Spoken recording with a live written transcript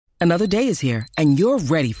Another day is here, and you're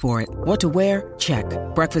ready for it. What to wear? Check.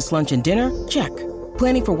 Breakfast, lunch, and dinner? Check.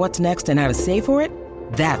 Planning for what's next and how to save for it?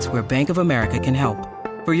 That's where Bank of America can help.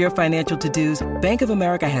 For your financial to-dos, Bank of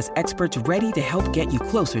America has experts ready to help get you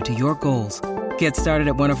closer to your goals. Get started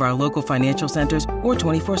at one of our local financial centers or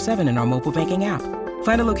 24/7 in our mobile banking app.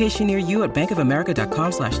 Find a location near you at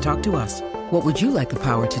bankofamerica.com/talktous. What would you like the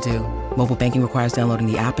power to do? Mobile banking requires downloading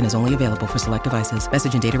the app and is only available for select devices.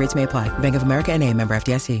 Message and data rates may apply. Bank of America N.A., member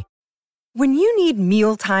FDIC. When you need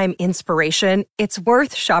mealtime inspiration, it's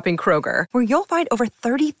worth shopping Kroger, where you'll find over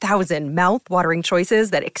 30,000 mouth-watering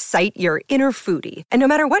choices that excite your inner foodie. And no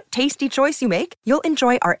matter what tasty choice you make, you'll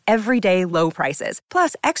enjoy our everyday low prices,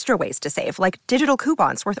 plus extra ways to save, like digital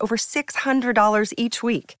coupons worth over $600 each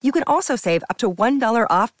week. You can also save up to $1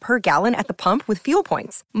 off per gallon at the pump with fuel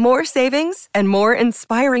points. More savings and more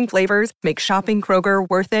inspiring flavors make shopping Kroger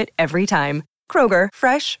worth it every time. Kroger,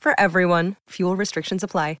 fresh for everyone. Fuel restrictions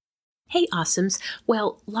apply. Hey, Awesomes.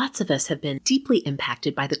 Well, lots of us have been deeply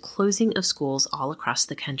impacted by the closing of schools all across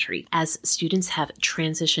the country as students have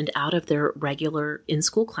transitioned out of their regular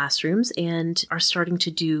in-school classrooms and are starting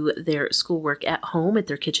to do their schoolwork at home at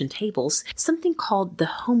their kitchen tables. Something called the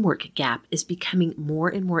homework gap is becoming more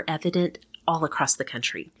and more evident all across the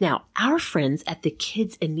country. Now, our friends at the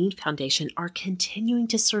Kids in Need Foundation are continuing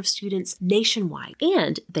to serve students nationwide,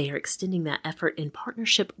 and they are extending that effort in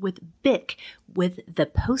partnership with BIC with the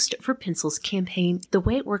Post for Pencils campaign. The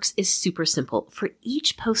way it works is super simple. For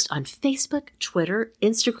each post on Facebook, Twitter,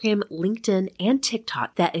 Instagram, LinkedIn, and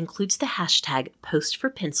TikTok that includes the hashtag Post for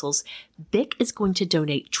Pencils, BIC is going to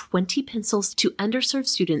donate 20 pencils to underserved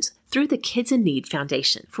students through the Kids in Need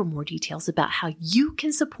Foundation. For more details about how you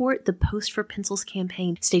can support the Post for Pencils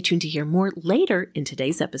campaign, stay tuned to hear more later in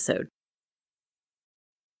today's episode.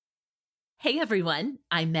 Hey everyone,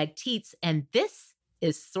 I'm Meg Tietz, and this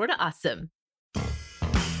is Sorta Awesome.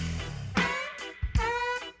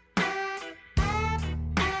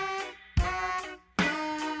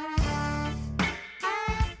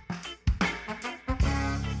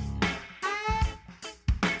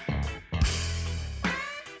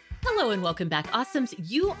 Hello and welcome back, Awesomes.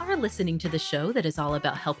 You are listening to the show that is all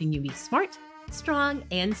about helping you be smart, strong,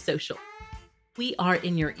 and social. We are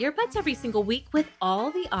in your earbuds every single week with all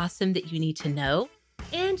the awesome that you need to know.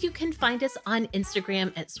 And you can find us on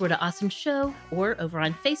Instagram at Sorta Awesome Show or over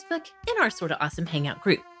on Facebook in our Sorta Awesome Hangout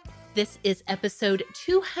group. This is episode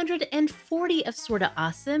 240 of Sorta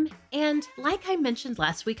Awesome. And like I mentioned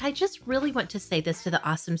last week, I just really want to say this to the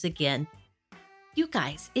Awesomes again. You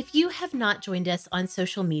guys, if you have not joined us on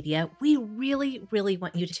social media, we really, really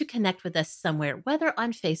want you to connect with us somewhere, whether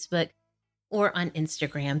on Facebook or on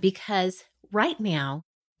Instagram, because right now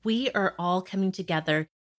we are all coming together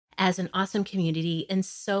as an awesome community in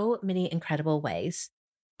so many incredible ways.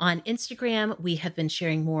 On Instagram, we have been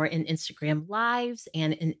sharing more in Instagram Lives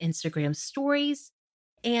and in Instagram Stories.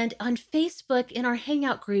 And on Facebook, in our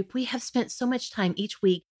Hangout group, we have spent so much time each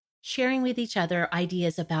week sharing with each other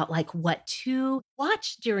ideas about like what to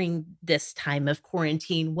watch during this time of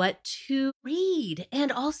quarantine, what to read,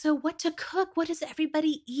 and also what to cook. What is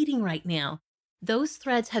everybody eating right now? Those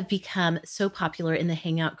threads have become so popular in the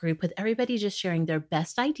Hangout group with everybody just sharing their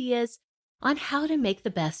best ideas on how to make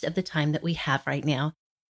the best of the time that we have right now.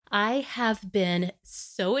 I have been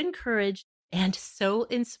so encouraged and so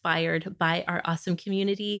inspired by our awesome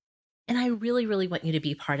community, and I really, really want you to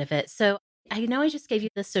be part of it. So I know I just gave you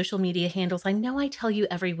the social media handles. I know I tell you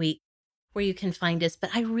every week where you can find us, but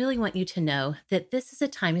I really want you to know that this is a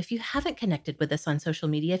time, if you haven't connected with us on social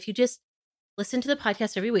media, if you just listen to the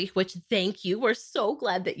podcast every week, which thank you, we're so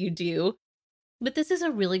glad that you do. But this is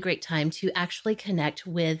a really great time to actually connect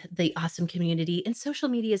with the awesome community, and social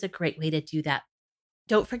media is a great way to do that.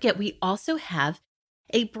 Don't forget, we also have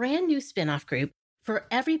a brand new spinoff group for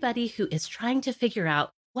everybody who is trying to figure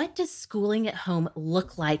out what does schooling at home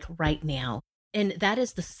look like right now? And that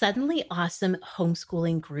is the Suddenly Awesome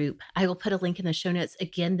Homeschooling Group. I will put a link in the show notes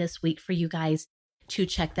again this week for you guys to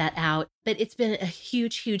check that out. But it's been a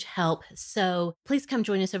huge, huge help. So please come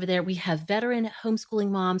join us over there. We have veteran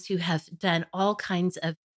homeschooling moms who have done all kinds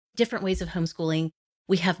of different ways of homeschooling.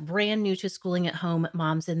 We have brand new to schooling at home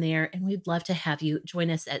moms in there, and we'd love to have you join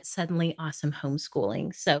us at Suddenly Awesome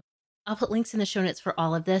Homeschooling. So I'll put links in the show notes for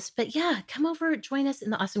all of this. But yeah, come over, join us in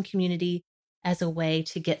the awesome community as a way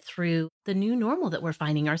to get through the new normal that we're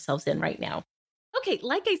finding ourselves in right now. Okay,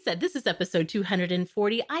 like I said, this is episode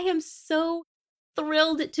 240. I am so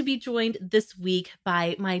thrilled to be joined this week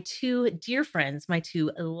by my two dear friends, my two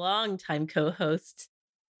longtime co-hosts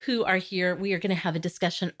who are here. We are going to have a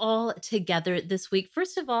discussion all together this week.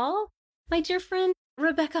 First of all, my dear friend,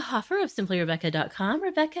 Rebecca Hoffer of simplyrebecca.com.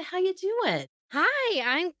 Rebecca, how you doing? Hi,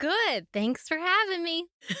 I'm good. Thanks for having me.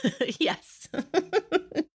 Yes.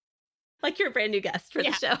 Like you're a brand new guest for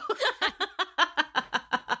the show.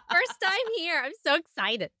 First time here. I'm so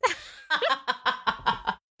excited.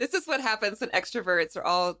 This is what happens when extroverts are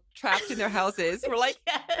all trapped in their houses. We're like,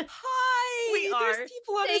 Yes. hi, We are. there's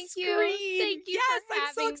people on Thank a you. screen. Thank you Yes, for I'm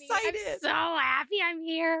having so me. excited. I'm so happy I'm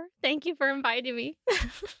here. Thank you for inviting me.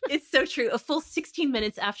 It's so true. A full 16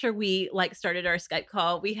 minutes after we started our Skype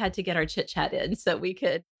call, we had to get our chit chat in so we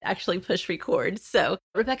could actually push record. So,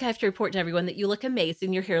 Rebecca, I have to report to everyone that you look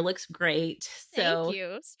amazing. Your hair looks great. So Thank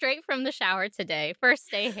you. Straight from the shower today. First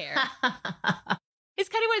day hair. It's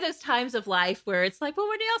kind of one of those times of life where it's like, well,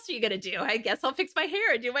 what else are you going to do? I guess I'll fix my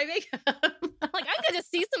hair and do my makeup. I'm going to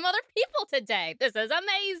see some other people today. This is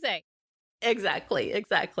amazing.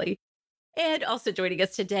 Exactly. And also joining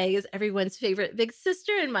us today is everyone's favorite big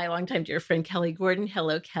sister and my longtime dear friend, Kelly Gordon.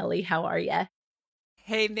 Hello, Kelly. How are you?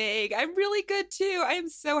 Hey, Meg, I'm really good too. I am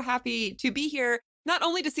so happy to be here, not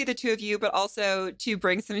only to see the two of you, but also to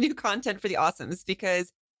bring some new content for the Awesomes,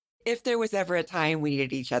 because if there was ever a time we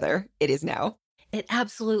needed each other, it is now. It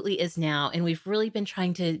absolutely is now. And we've really been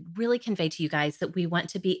trying to really convey to you guys that we want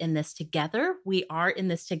to be in this together. We are in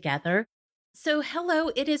this together. So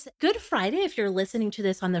hello, it is Good Friday. If you're listening to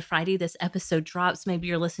this on the Friday this episode drops, maybe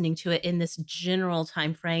you're listening to it in this general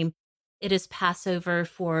time frame. It is Passover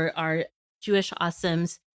for our Jewish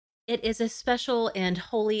Awesomes. It is a special and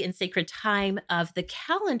holy and sacred time of the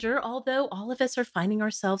calendar, although all of us are finding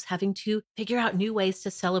ourselves having to figure out new ways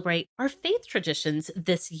to celebrate our faith traditions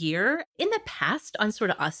this year. In the past, on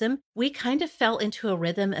Sorta Awesome, we kind of fell into a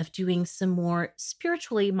rhythm of doing some more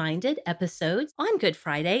spiritually minded episodes on Good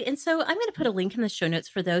Friday. And so I'm going to put a link in the show notes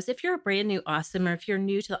for those. If you're a brand new Awesome or if you're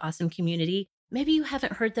new to the Awesome community, maybe you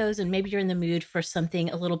haven't heard those and maybe you're in the mood for something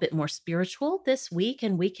a little bit more spiritual this week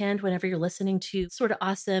and weekend, whenever you're listening to Sorta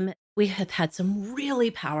Awesome. We have had some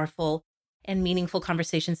really powerful and meaningful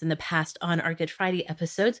conversations in the past on our Good Friday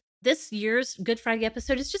episodes. This year's Good Friday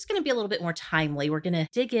episode is just going to be a little bit more timely. We're going to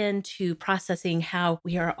dig into processing how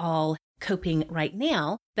we are all coping right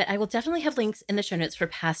now, but I will definitely have links in the show notes for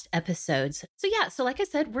past episodes. So like I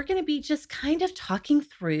said, we're going to be just kind of talking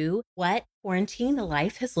through what quarantine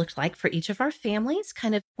life has looked like for each of our families,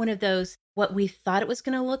 kind of one of those, what we thought it was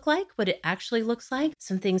going to look like, what it actually looks like,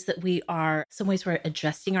 some things that some ways we're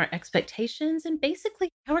adjusting our expectations, and basically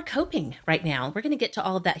how we're coping right now. We're going to get to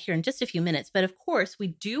all of that here in just a few minutes. But of course, we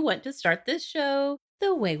do want to start this show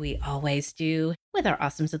the way we always do, with our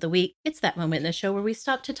Awesomes of the Week. It's that moment in the show where we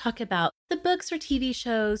stop to talk about the books or TV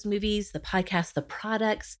shows, movies, the podcasts, the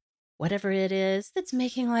products, whatever it is that's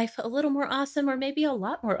making life a little more awesome, or maybe a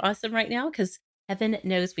lot more awesome right now, because heaven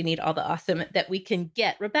knows we need all the awesome that we can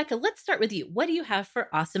get. Rebecca, let's start with you. What do you have for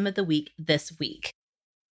Awesome of the Week this week?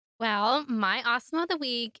 Well, my Awesome of the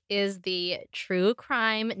Week is the true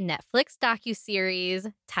crime Netflix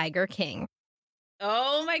docuseries Tiger King.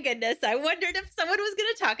 Oh my goodness. I wondered if someone was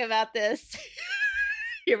going to talk about this.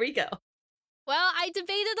 Here we go. Well, I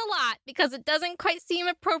debated a lot because it doesn't quite seem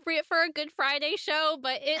appropriate for a Good Friday show,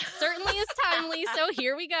 but it certainly is timely. So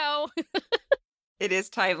here we go. It is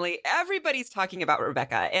timely. Everybody's talking about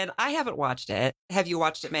Rebecca, and I haven't watched it. Have you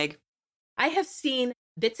watched it, Meg? I have seen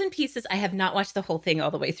bits and pieces. I have not watched the whole thing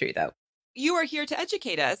all the way through, though. You are here to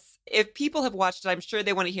educate us. If people have watched it, I'm sure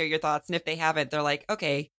they want to hear your thoughts. And if they haven't, they're like,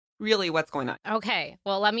 okay, really, what's going on? Okay,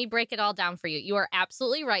 well, let me break it all down for you. You are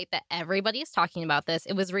absolutely right that everybody is talking about this.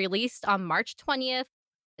 It was released on March 20th.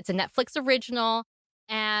 It's a Netflix original.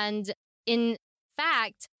 And in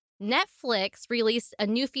fact, Netflix released a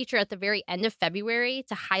new feature at the very end of February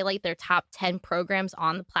to highlight their top 10 programs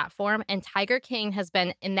on the platform. And Tiger King has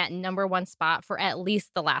been in that #1 spot for at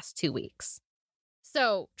least the last 2 weeks.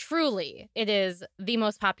 So truly, it is the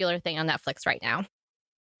most popular thing on Netflix right now.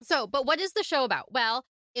 But what is the show about? Well,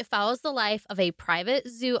 it follows the life of a private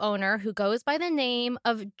zoo owner who goes by the name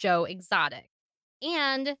of Joe Exotic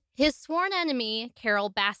and his sworn enemy, Carol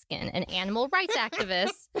Baskin, an animal rights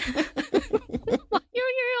activist. You're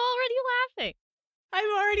already laughing. I'm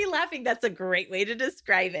already laughing. That's a great way to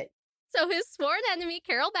describe it. So his sworn enemy,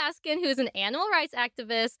 Carol Baskin, who is an animal rights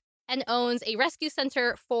activist and owns a rescue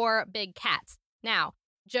center for big cats. Now,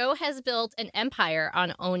 Joe has built an empire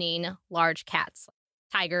on owning large cats,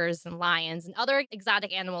 tigers and lions and other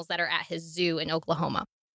exotic animals that are at his zoo in Oklahoma.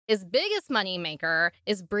 His biggest moneymaker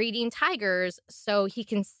is breeding tigers so he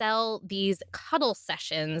can sell these cuddle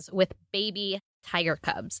sessions with baby tiger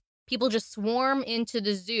cubs. People just swarm into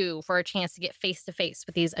the zoo for a chance to get face-to-face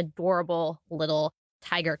with these adorable little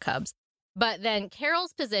tiger cubs. But then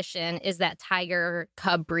Carol's position is that tiger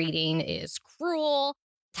cub breeding is cruel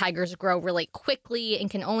tigers grow really quickly and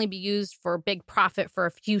can only be used for big profit for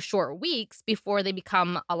a few short weeks before they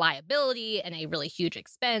become a liability and a really huge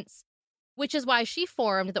expense, which is why she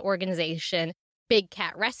formed the organization Big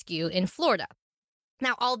Cat Rescue in Florida.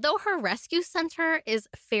 Now, although her rescue center is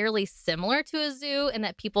fairly similar to a zoo in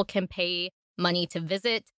that people can pay money to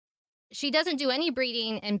visit, she doesn't do any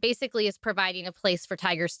breeding and basically is providing a place for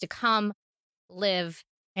tigers to come, live,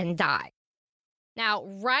 and die. Now,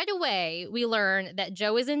 right away, we learn that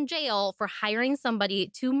Joe is in jail for hiring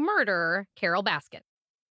somebody to murder Carole Baskin.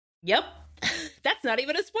 Yep. That's not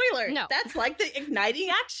even a spoiler. No. That's like the igniting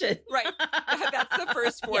action. Right. That's the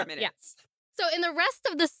first 4 minutes. Yeah. So in the rest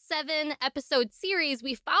of the 7-episode series,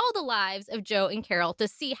 we follow the lives of Joe and Carole to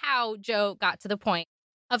see how Joe got to the point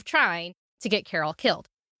of trying to get Carole killed.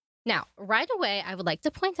 Now, right away, I would like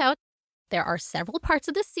to point out there are several parts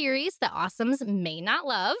of the series that Awesomes may not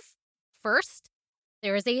love. First,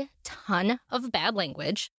 there is a ton of bad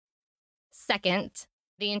language. Second,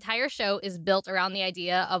 the entire show is built around the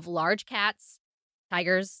idea of large cats,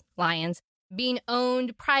 tigers, lions, being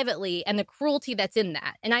owned privately and the cruelty that's in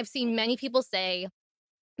that. And I've seen many people say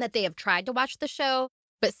that they have tried to watch the show,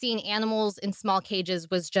 but seeing animals in small cages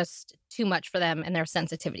was just too much for them and their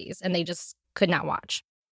sensitivities, and they just could not watch.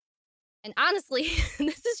 And honestly,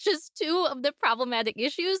 this is just 2 of the problematic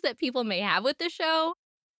issues that people may have with the show.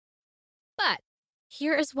 But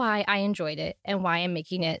here is why I enjoyed it and why I'm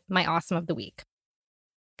making it my awesome of the week.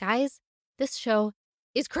 Guys, this show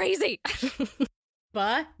is crazy.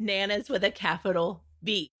 Bananas with a capital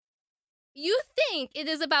B. You think it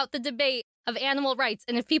is about the debate of animal rights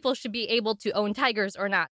and if people should be able to own tigers or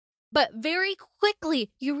not. But very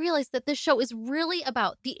quickly, you realize that this show is really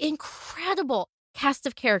about the incredible cast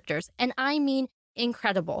of characters. And I mean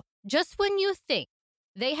incredible. Just when you think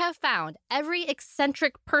they have found every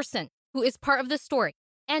eccentric person who is part of the story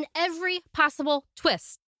and every possible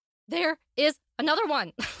twist, there is another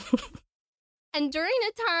one. And during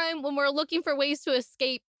a time when we're looking for ways to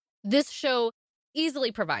escape, this show easily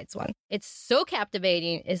provides one. It's so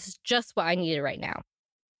captivating. It's just what I needed right now.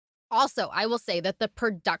 Also, I will say that the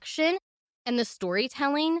production and the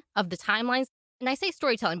storytelling of the timelines, and I say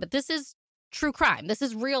storytelling, but this is true crime. This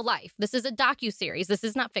is real life. This is a docuseries. This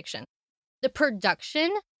is not fiction. The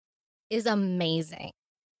production is amazing.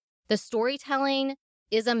 The storytelling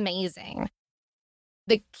is amazing.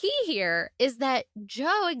 The key here is that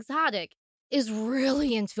Joe Exotic is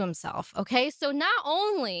really into himself, okay? So not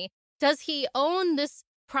only does he own this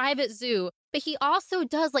private zoo, but he also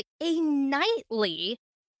does like a nightly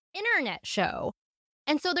internet show.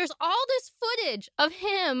 And so there's all this footage of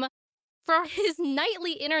him for his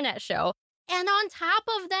nightly internet show. And on top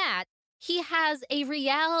of that, he has a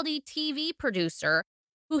reality TV producer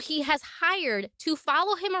who he has hired to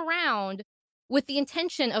follow him around with the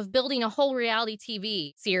intention of building a whole reality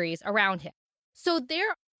TV series around him. So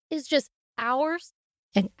there is just hours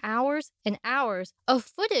and hours and hours of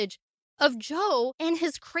footage of Joe and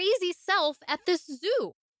his crazy self at this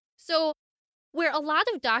zoo. So where a lot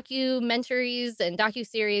of documentaries and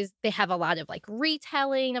docuseries, they have a lot of like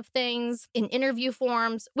retelling of things in interview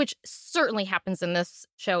forms, which certainly happens in this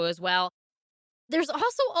show as well. There's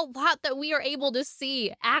also a lot that we are able to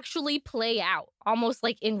see actually play out almost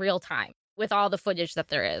like in real time with all the footage that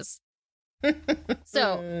there is.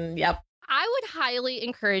 So, yep. I would highly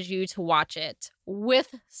encourage you to watch it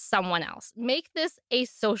with someone else. Make this a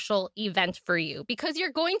social event for you because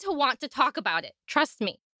you're going to want to talk about it. Trust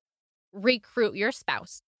me. Recruit your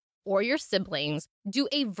spouse or your siblings. Do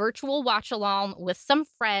a virtual watch along with some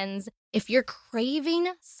friends. If you're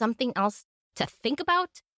craving something else to think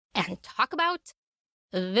about and talk about,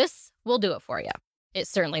 this will do it for you. It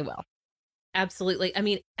certainly will. Absolutely. I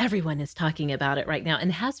mean, everyone is talking about it right now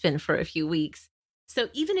and has been for a few weeks. So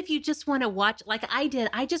even if you just want to watch, like I did,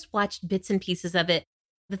 I just watched bits and pieces of it.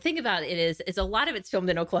 The thing about it is a lot of it's filmed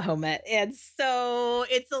in Oklahoma. And so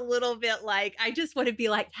it's a little bit like, I just want to be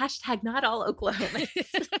like, hashtag not all Oklahoma.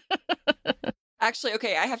 Actually,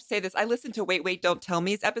 okay, I have to say this. I listened to Wait, Wait, Don't Tell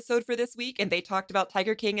Me's episode for this week, and they talked about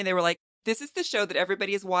Tiger King, and they were like, this is the show that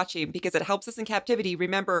everybody is watching because it helps us in captivity.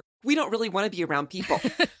 Remember, we don't really want to be around people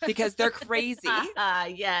because they're crazy.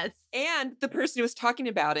 Yes. And the person who was talking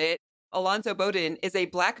about it, Alonzo Bowden, is a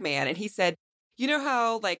Black man. And he said, you know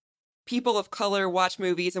how like people of color watch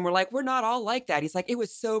movies and we're like, we're not all like that. He's like, it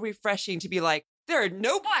was so refreshing to be like, there are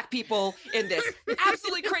no Black people in this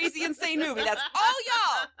absolutely crazy, insane movie. That's all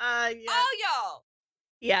y'all. Yeah. All y'all.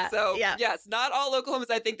 Yeah. So, yeah. yes, not all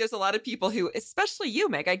Oklahomans. I think there's a lot of people who, especially you,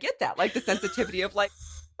 Meg, I get that. Like the sensitivity of like,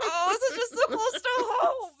 oh, this is just so close to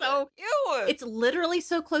home. So ew. It's literally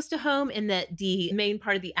so close to home in that the main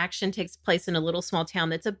part of the action takes place in a little small town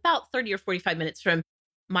that's about 30 or 45 minutes from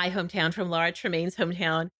my hometown from Laura Tremaine's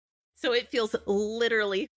hometown. So it feels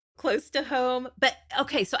literally close to home. But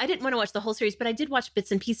okay, so I didn't want to watch the whole series, but I did watch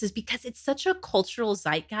bits and pieces because it's such a cultural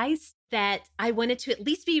zeitgeist that I wanted to at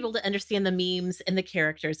least be able to understand the memes and the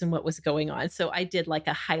characters and what was going on. So I did like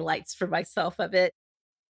a highlights for myself of it.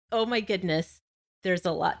 Oh my goodness, there's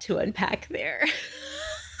a lot to unpack there.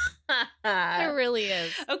 It really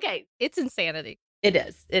is. Okay. It's insanity. It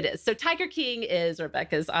is. It is. So Tiger King is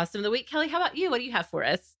Rebecca's Awesome of the Week. Kelly, how about you? What do you have for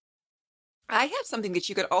us? I have something that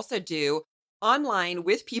you could also do online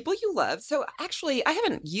with people you love. So actually, I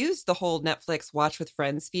haven't used the whole Netflix Watch with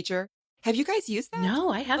Friends feature. Have you guys used that? No,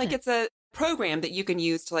 I haven't. Like it's a program that you can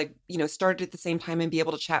use to start at the same time and be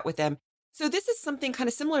able to chat with them. So this is something kind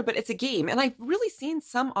of similar, but it's a game. And I've really seen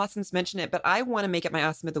some awesomes mention it, but I want to make it my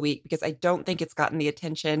Awesome of the Week because I don't think it's gotten the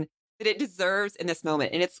attention that it deserves in this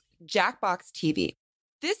moment. And it's Jackbox TV.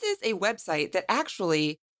 This is a website that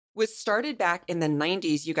actually was started back in the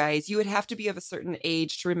 90s, you guys. You would have to be of a certain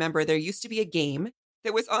age to remember there used to be a game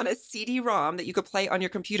that was on a CD-ROM that you could play on your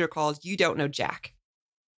computer called You Don't Know Jack.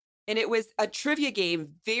 And it was a trivia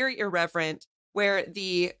game, very irreverent, where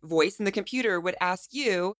the voice in the computer would ask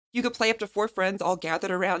you could play up to 4 friends all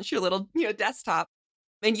gathered around your little desktop,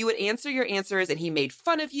 and you would answer your answers, and he made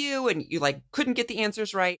fun of you, and you couldn't get the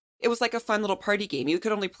answers right. It was like a fun little party game. You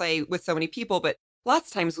could only play with so many people, but lots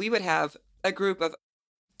of times we would have a group of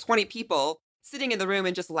 20 people sitting in the room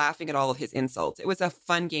and just laughing at all of his insults. It was a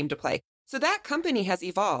fun game to play. So that company has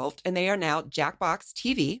evolved, and they are now Jackbox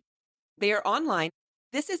TV. They are online.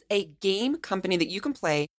 This is a game company that you can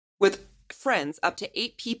play with friends up to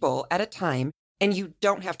 8 people at a time, and you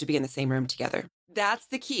don't have to be in the same room together. That's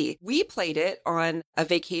the key. We played it on a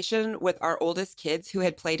vacation with our oldest kids who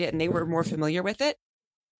had played it, and they were more familiar with it.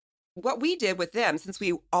 What we did with them, since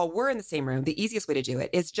we all were in the same room, the easiest way to do it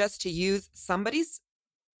is just to use somebody's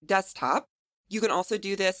desktop. You can also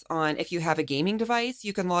do this on, if you have a gaming device,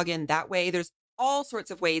 you can log in that way. There's all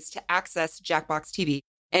sorts of ways to access Jackbox TV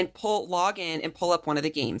and log in and pull up one of the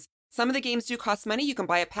games. Some of the games do cost money. You can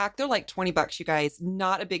buy a pack. They're like $20, you guys.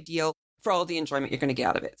 Not a big deal for all the enjoyment you're going to get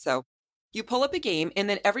out of it. So you pull up a game, and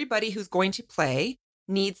then everybody who's going to play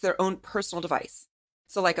needs their own personal device.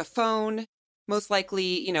 So like a phone, most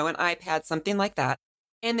likely, an iPad, something like that.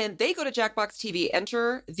 And then they go to Jackbox TV,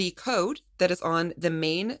 enter the code that is on the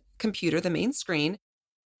main computer, the main screen,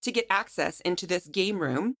 to get access into this game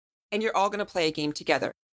room, and you're all going to play a game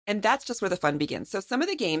together. And that's just where the fun begins. So some of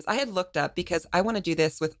the games I had looked up because I want to do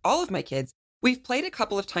this with all of my kids. We've played a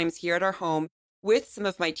couple of times here at our home with some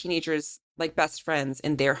of my teenagers, like best friends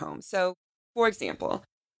in their home. So, for example,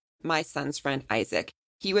 my son's friend Isaac,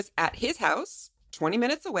 he was at his house 20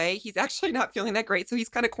 minutes away. He's actually not feeling that great, so he's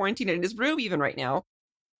kind of quarantined in his room even right now.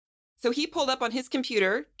 So he pulled up on his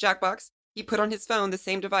computer, Jackbox. He put on his phone the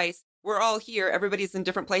same device. We're all here. Everybody's in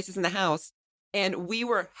different places in the house. And we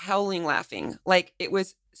were howling laughing. It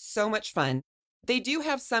was so much fun. They do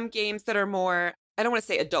have some games that are more, I don't want to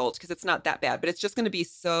say adult because it's not that bad, but it's just going to be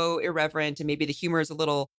so irreverent and maybe the humor is a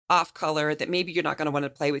little off color that maybe you're not going to want to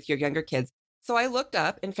play with your younger kids. So I looked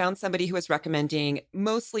up and found somebody who was recommending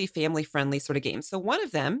mostly family-friendly sort of games. So one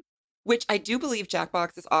of them, which I do believe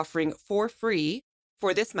Jackbox is offering for free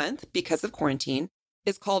for this month because of quarantine,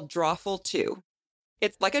 is called Drawful 2.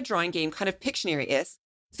 It's like a drawing game, kind of Pictionary-ish.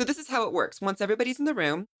 So this is how it works. Once everybody's in the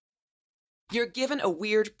room, you're given a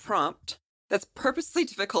weird prompt that's purposely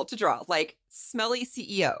difficult to draw, like smelly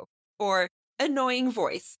CEO or annoying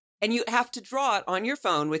voice. And you have to draw it on your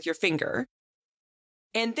phone with your finger.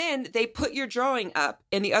 And then they put your drawing up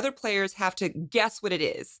and the other players have to guess what it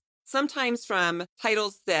is. Sometimes from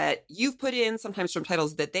titles that you've put in, sometimes from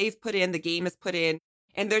titles that they've put in, the game has put in,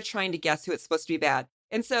 and they're trying to guess who it's supposed to be bad.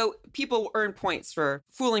 And so people earn points for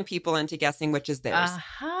fooling people into guessing which is theirs.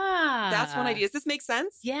 Aha. That's one idea. Does this make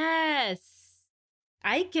sense? Yes.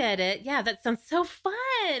 I get it. Yeah, that sounds so fun.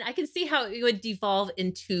 I can see how it would devolve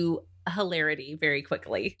into hilarity very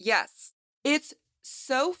quickly. Yes. It's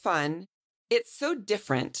so fun. It's so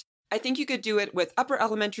different. I think you could do it with upper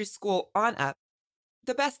elementary school on up.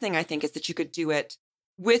 The best thing I think is that you could do it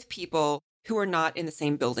with people who are not in the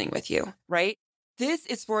same building with you, right? This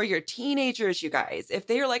is for your teenagers, you guys. If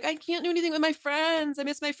they are like, I can't do anything with my friends, I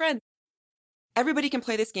miss my friends. Everybody can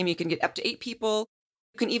play this game. You can get up to 8 people.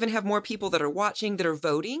 You can even have more people that are watching, that are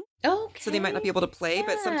voting. Okay. So they might not be able to play,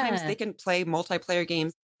 but sometimes they can play multiplayer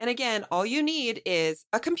games. And again, all you need is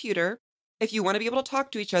a computer. If you want to be able to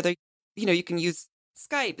talk to each other, you can use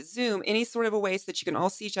Skype, Zoom, any sort of a way so that you can all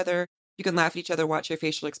see each other. You can laugh at each other, watch your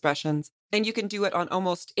facial expressions, and you can do it on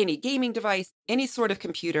almost any gaming device, any sort of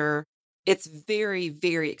computer. It's very,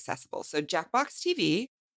 very accessible. So Jackbox TV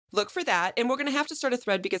look for that. And we're going to have to start a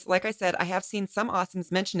thread because, like I said, I have seen some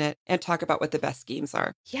awesomes mention it and talk about what the best schemes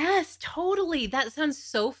are. Yes, totally. That sounds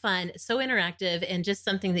so fun, so interactive, and just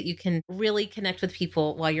something that you can really connect with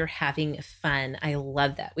people while you're having fun. I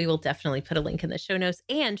love that. We will definitely put a link in the show notes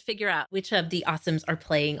and figure out which of the awesomes are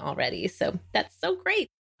playing already. So that's so great.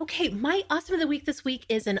 Okay, my awesome of the week this week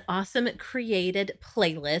is an awesome created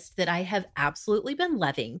playlist that I have absolutely been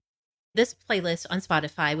loving. This playlist on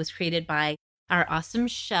Spotify was created by our awesome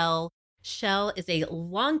Shell. Shell is a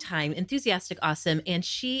longtime enthusiastic awesome, and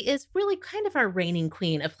she is really kind of our reigning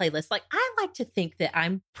queen of playlists. Like, I like to think that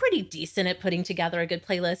I'm pretty decent at putting together a good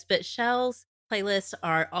playlist, but Shell's playlists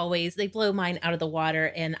are always, they blow mine out of the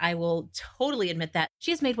water, and I will totally admit that.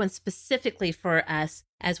 She has made one specifically for us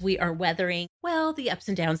as we are weathering, well, the ups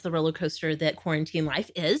and downs, the roller coaster that quarantine life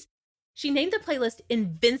is. She named the playlist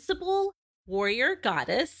Invincible Warrior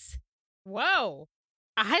Goddess. Whoa,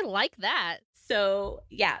 I like that. So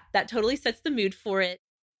yeah, that totally sets the mood for it.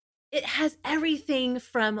 It has everything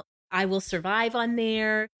from I Will Survive on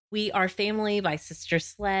there, We Are Family by Sister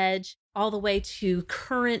Sledge, all the way to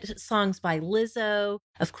current songs by Lizzo.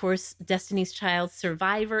 Of course, Destiny's Child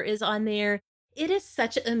Survivor is on there. It is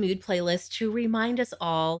such a mood playlist to remind us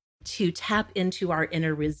all to tap into our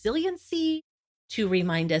inner resiliency, to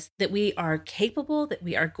remind us that we are capable, that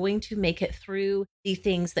we are going to make it through the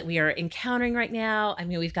things that we are encountering right now. I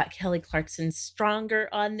mean, we've got Kelly Clarkson's Stronger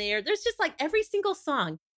on there. There's just like every single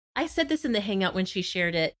song. I said this in the Hangout when she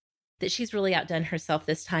shared it, that she's really outdone herself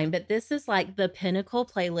this time, but this is like the pinnacle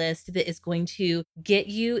playlist that is going to get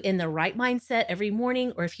you in the right mindset every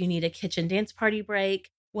morning, or if you need a kitchen dance party break,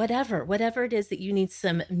 whatever it is that you need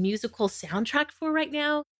some musical soundtrack for right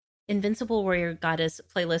now. Invincible Warrior Goddess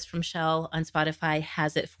playlist from Shell on Spotify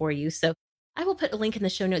has it for you. So I will put a link in the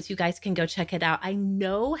show notes. You guys can go check it out. I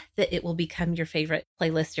know that it will become your favorite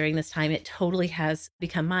playlist during this time. It totally has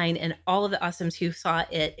become mine. And all of the awesomes who saw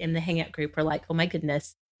it in the Hangout group were like, oh my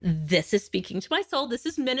goodness, this is speaking to my soul. This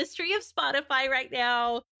is ministry of Spotify right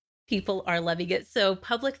now. People are loving it. So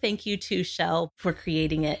public thank you to Shell for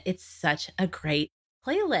creating it. It's such a great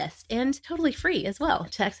playlist and totally free as well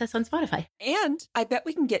to access on Spotify. And I bet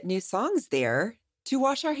we can get new songs there to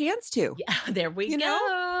wash our hands to. Yeah, there we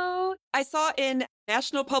go. I saw in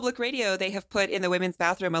National Public Radio, they have put in the women's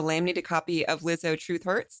bathroom a laminated copy of Lizzo Truth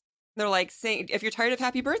Hurts. They're like saying, if you're tired of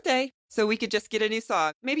Happy Birthday, so we could just get a new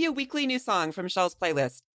song, maybe a weekly new song from Shell's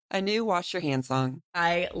playlist, a new wash your hands song.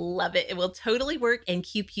 I love it. It will totally work and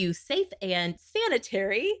keep you safe and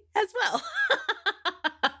sanitary as well.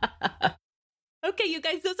 Okay, you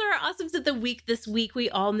guys, those are our awesomes of the week this week. We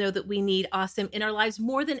all know that we need awesome in our lives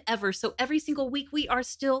more than ever. So every single week, we are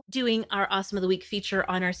still doing our Awesome of the Week feature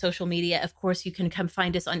on our social media. Of course, you can come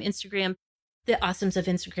find us on Instagram. The awesomes of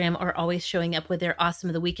Instagram are always showing up with their Awesome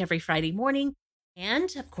of the Week every Friday morning. And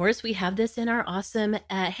of course, we have this in our awesome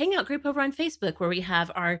Hangout group over on Facebook, where we have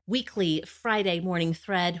our weekly Friday morning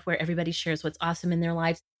thread where everybody shares what's awesome in their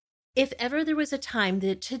lives. If ever there was a time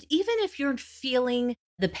that even if you're feeling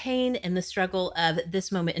the pain and the struggle of this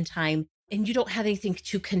moment in time, and you don't have anything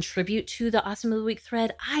to contribute to the Awesome of the Week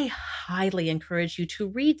thread, I highly encourage you to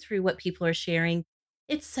read through what people are sharing.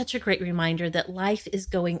 It's such a great reminder that life is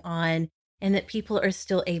going on and that people are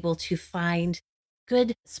still able to find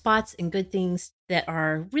good spots and good things that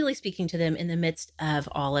are really speaking to them in the midst of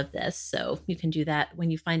all of this. So you can do that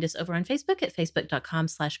when you find us over on Facebook at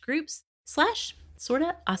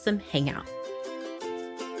facebook.com/groups/sorta-awesome-hangout.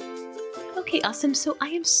 Okay, awesome. So I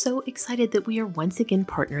am so excited that we are once again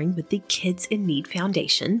partnering with the Kids in Need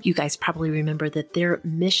Foundation. You guys probably remember that their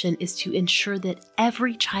mission is to ensure that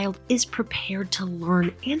every child is prepared to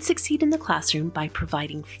learn and succeed in the classroom by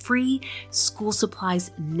providing free school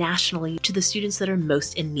supplies nationally to the students that are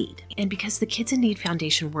most in need. And because the Kids in Need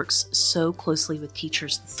Foundation works so closely with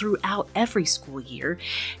teachers throughout every school year,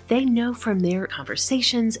 they know from their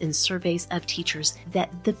conversations and surveys of teachers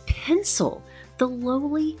that the pencil, the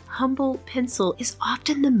lowly, humble pencil, is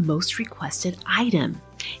often the most requested item.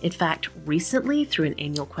 In fact, recently, through an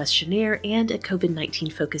annual questionnaire and a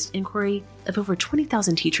COVID-19 focused inquiry of over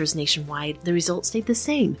 20,000 teachers nationwide, the results stayed the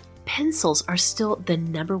same. Pencils are still the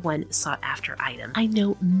 #1 sought after item. I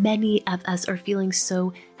know many of us are feeling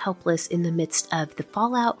so helpless in the midst of the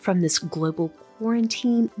fallout from this global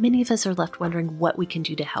quarantine. Many of us are left wondering what we can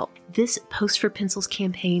do to help. This Post for Pencils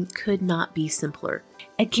campaign could not be simpler.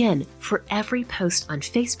 Again, for every post on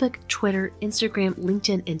Facebook, Twitter, Instagram,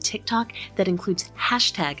 LinkedIn, and TikTok that includes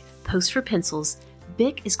hashtag Post for Pencils,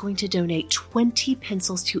 BIC is going to donate 20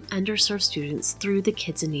 pencils to underserved students through the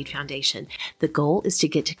Kids in Need Foundation. The goal is to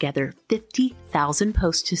get together 50,000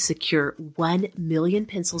 posts to secure 1 million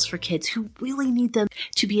pencils for kids who really need them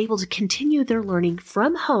to be able to continue their learning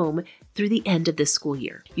from home through the end of this school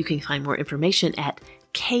year. You can find more information at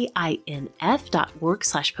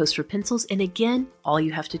kinf.org/post for pencils. And again, all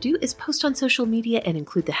you have to do is post on social media and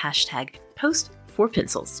include the hashtag post for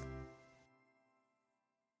pencils.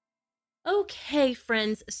 Okay,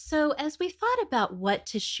 friends. So as we thought about what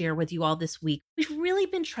to share with you all this week, we've really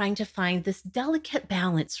been trying to find this delicate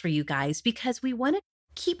balance for you guys because we want to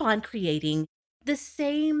keep on creating the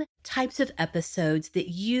same types of episodes that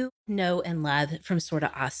you know and love from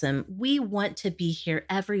Sorta Awesome. We want to be here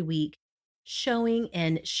every week showing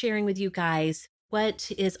and sharing with you guys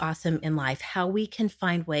what is awesome in life, how we can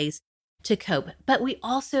find ways to cope. But we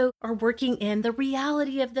also are working in the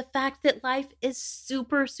reality of the fact that life is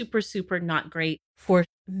super, super, super not great for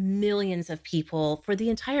millions of people, for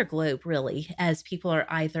the entire globe, really, as people are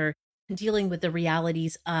either dealing with the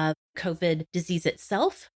realities of COVID disease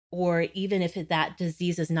itself, or even if that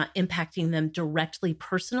disease is not impacting them directly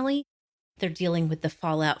personally, they're dealing with the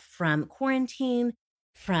fallout from quarantine,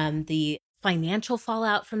 from the financial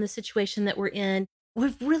fallout from the situation that we're in.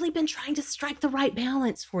 We've really been trying to strike the right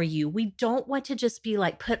balance for you. We don't want to just be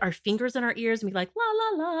like, put our fingers in our ears and be like, la,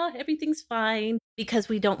 la, la, everything's fine, because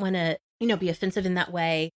we don't want to, be offensive in that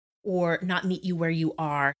way or not meet you where you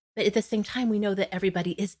are. But at the same time, we know that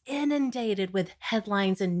everybody is inundated with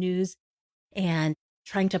headlines and news and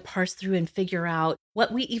trying to parse through and figure out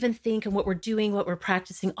what we even think and what we're doing, what we're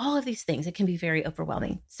practicing, all of these things. It can be very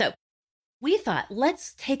overwhelming. So we thought,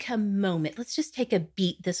 let's take a moment. Let's just take a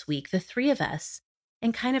beat this week, the three of us,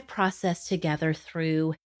 and kind of process together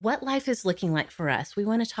through what life is looking like for us. We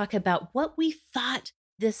want to talk about what we thought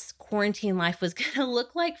this quarantine life was going to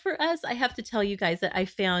look like for us. I have to tell you guys that I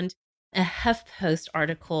found a HuffPost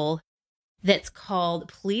article that's called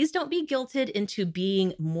 "Please Don't Be Guilted into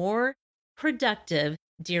Being More Productive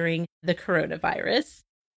During the Coronavirus."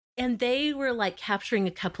 And they were like capturing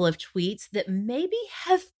a couple of tweets that maybe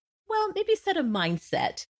set a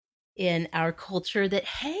mindset in our culture that,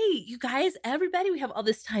 hey, you guys, everybody, we have all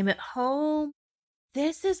this time at home.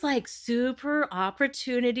 This is like super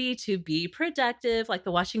opportunity to be productive. Like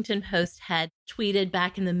the Washington Post had tweeted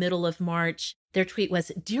back in the middle of March. Their tweet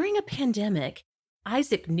was, during a pandemic,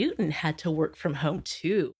 Isaac Newton had to work from home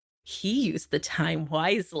too. He used the time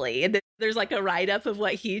wisely. And there's like a write-up of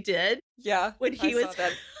what he did. Yeah. When he was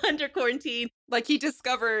under quarantine. Like he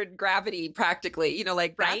discovered gravity practically,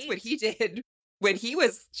 right? That's what he did when he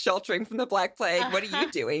was sheltering from the Black Plague. What are you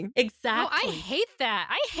doing? Exactly. Oh, I hate that.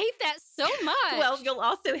 I hate that so much. Well, you'll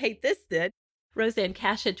also hate this then. Roseanne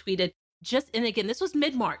Cash had tweeted and again, this was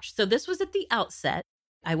mid-March. So this was at the outset.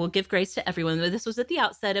 I will give grace to everyone, but this was at the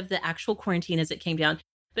outset of the actual quarantine as it came down.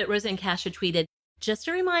 But Roseanne Cash had tweeted, just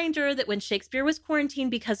a reminder that when Shakespeare was quarantined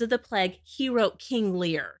because of the plague, he wrote King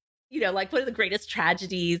Lear, like one of the greatest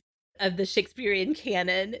tragedies of the Shakespearean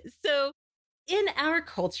canon. So in our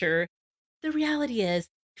culture, the reality is,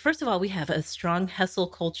 first of all, we have a strong hustle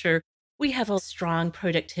culture. We have a strong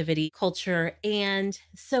productivity culture. And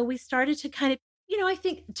so we started to kind of, I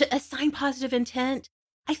think to assign positive intent.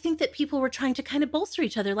 I think that people were trying to kind of bolster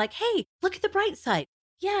each other like, hey, look at the bright side.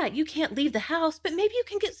 Yeah, you can't leave the house, but maybe you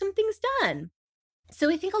can get some things done. So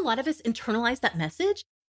I think a lot of us internalized that message.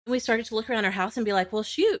 And we started to look around our house and be like, well,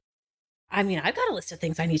 shoot, I've got a list of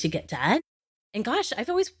things I need to get done. And gosh, I've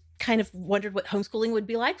always kind of wondered what homeschooling would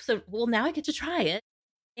be like. So, well, now I get to try it.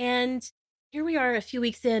 And here we are a few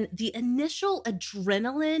weeks in, the initial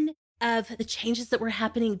adrenaline of the changes that were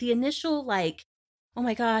happening, the initial like, oh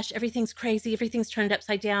my gosh, everything's crazy. Everything's turned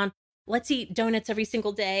upside down. Let's eat donuts every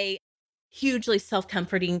single day. Hugely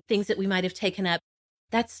self-comforting things that we might have taken up.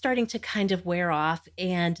 That's starting to kind of wear off.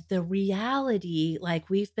 And the reality,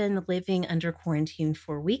 like we've been living under quarantine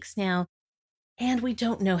for weeks now, and we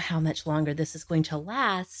don't know how much longer this is going to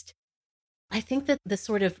last. I think that the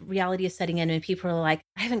sort of reality is setting in and people are like,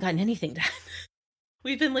 I haven't gotten anything done.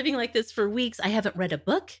 We've been living like this for weeks. I haven't read a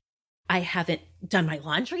book. I haven't done my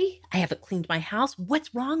laundry. I haven't cleaned my house.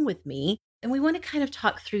 What's wrong with me? And we want to kind of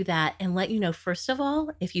talk through that and let you know, first of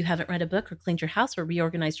all, if you haven't read a book or cleaned your house or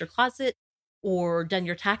reorganized your closet or done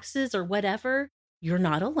your taxes or whatever, you're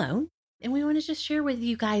not alone. And we want to just share with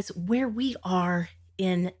you guys where we are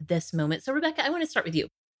in this moment. So Rebecca, I want to start with you.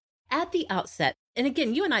 At the outset, and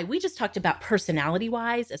again, you and I, we just talked about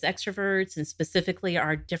personality-wise as extroverts and specifically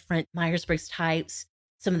our different Myers-Briggs types,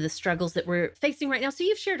 some of the struggles that we're facing right now. So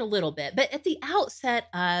you've shared a little bit, but at the outset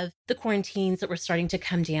of the quarantines that were starting to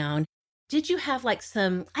come down, did you have like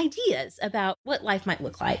some ideas about what life might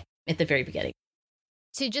look like at the very beginning?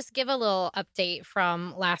 To just give a little update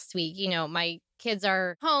from last week, my kids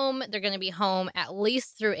are home. They're going to be home at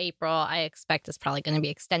least through April. I expect it's probably going to be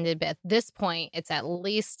extended, but at this point, it's at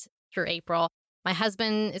least through April. My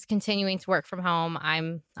husband is continuing to work from home.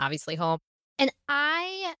 I'm obviously home. And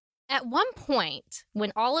at one point,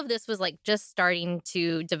 when all of this was like just starting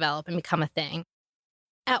to develop and become a thing,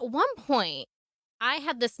 at one point, I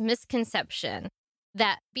had this misconception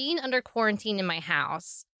that being under quarantine in my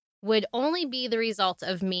house would only be the result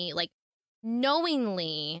of me like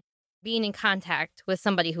knowingly being in contact with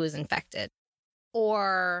somebody who is infected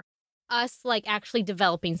or us like actually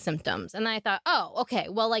developing symptoms. And I thought, oh, okay,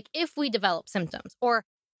 well, like if we develop symptoms or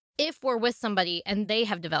if we're with somebody and they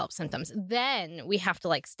have developed symptoms, then we have to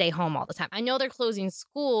like stay home all the time. I know they're closing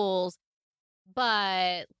schools,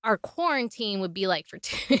 but our quarantine would be like for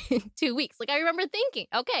 2 weeks. Like I remember thinking,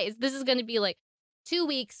 okay, this is going to be like 2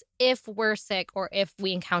 weeks if we're sick or if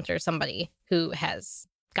we encounter somebody who has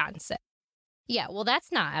gotten sick. Yeah, well,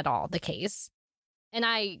 that's not at all the case. And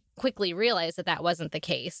I quickly realized that that wasn't the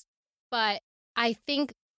case. But I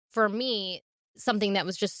think for me, something that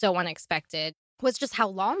was just so unexpected was just how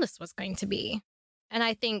long this was going to be. And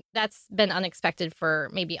I think that's been unexpected for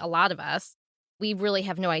maybe a lot of us. We really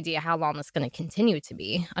have no idea how long this is going to continue to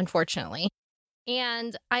be, unfortunately.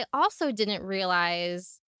 And I also didn't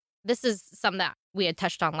realize, this is something that we had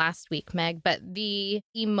touched on last week, Meg, but the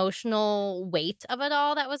emotional weight of it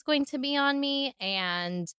all that was going to be on me.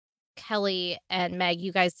 And Kelly and Meg,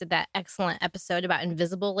 you guys did that excellent episode about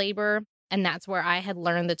invisible labor. And that's where I had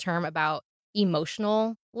learned the term about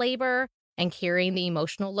emotional labor and carrying the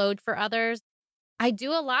emotional load for others. I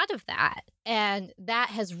do a lot of that. And that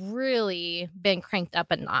has really been cranked up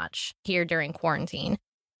a notch here during quarantine.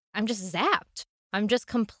 I'm just zapped. I'm just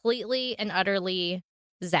completely and utterly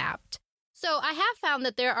zapped. So I have found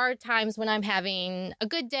that there are times when I'm having a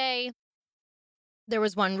good day. There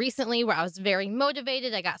was one recently where I was very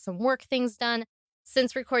motivated. I got some work things done.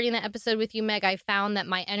 Since recording that episode with you, Meg, I found that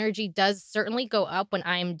my energy does certainly go up when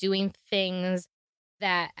I'm doing things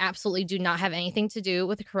that absolutely do not have anything to do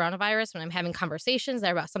with the coronavirus. When I'm having conversations that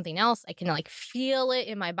are about something else, I can like feel it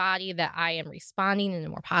in my body that I am responding in a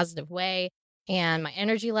more positive way and my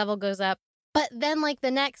energy level goes up. But then like the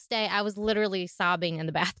next day, I was literally sobbing in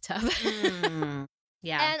the bathtub.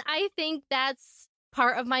 Yeah. And I think that's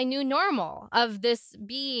part of my new normal of this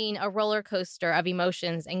being a roller coaster of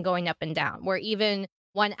emotions and going up and down, where even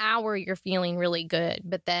 1 hour you're feeling really good,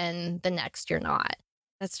 but then the next you're not.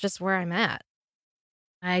 That's just where I'm at.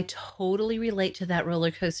 I totally relate to that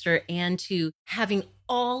roller coaster and to having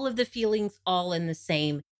all of the feelings all in the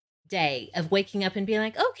same day of waking up and being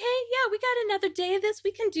like, okay, yeah, we got another day of this.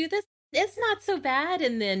 We can do this. It's not so bad.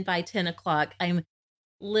 And then by 10 o'clock, I'm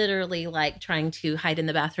literally like trying to hide in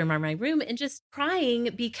the bathroom or my room and just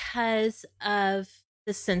crying because of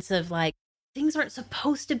the sense of like, things aren't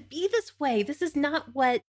supposed to be this way. This is not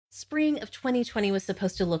what spring of 2020 was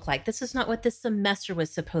supposed to look like. This is not what this semester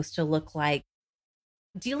was supposed to look like.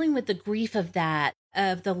 Dealing with the grief of that,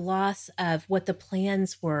 of the loss of what the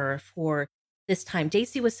plans were for this time.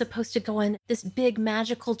 Daisy was supposed to go on this big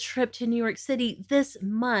magical trip to New York City this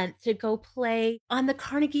month to go play on the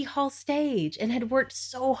Carnegie Hall stage and had worked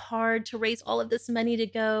so hard to raise all of this money to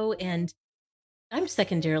go. And I'm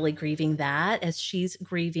secondarily grieving that as she's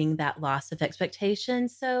grieving that loss of expectation.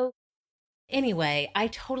 So anyway, I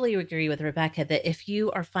totally agree with Rebecca that if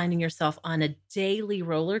you are finding yourself on a daily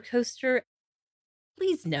roller coaster,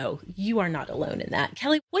 please know you are not alone in that.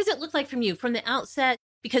 Kelly, what does it look like from you from the outset?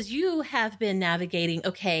 Because you have been navigating,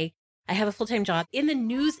 okay, I have a full-time job in the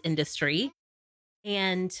news industry,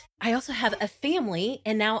 and I also have a family,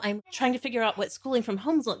 and now I'm trying to figure out what schooling from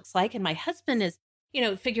home looks like, and my husband is,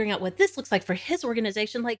 figuring out what this looks like for his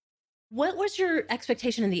organization. Like, what was your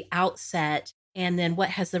expectation in the outset, and then what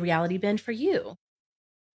has the reality been for you?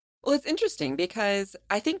 Well, it's interesting because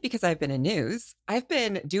I think because I've been in news, I've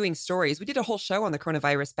been doing stories. We did a whole show on the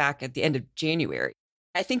coronavirus back at the end of January.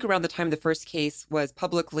 I think around the time the first case was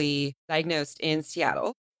publicly diagnosed in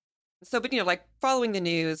Seattle. So, but, like following the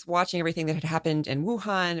news, watching everything that had happened in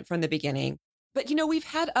Wuhan from the beginning. But, we've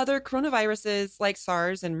had other coronaviruses like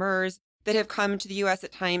SARS and MERS that have come to the U.S.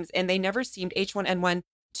 at times, and they never seemed H1N1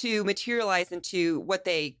 to materialize into what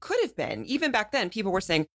they could have been. Even back then, people were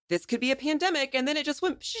saying this could be a pandemic, and then it just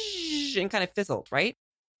went and kind of fizzled, right?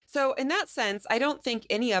 So in that sense, I don't think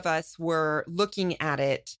any of us were looking at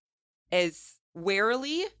it as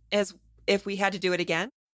warily as if we had to do it again,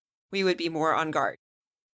 we would be more on guard.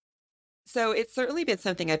 So it's certainly been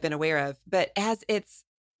something I've been aware of, but as it's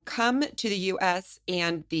come to the U.S.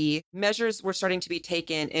 and the measures were starting to be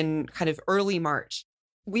taken in kind of early March,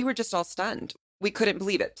 we were just all stunned. we couldn't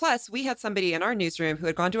believe it. Plus, we had somebody in our newsroom who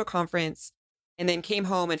had gone to a conference and then came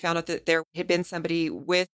home and found out that there had been somebody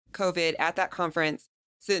with COVID at that conference.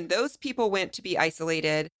 So then those people went to be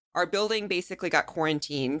isolated. Our building basically got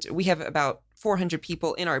quarantined. We have about 400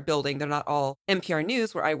 people in our building. They're not all NPR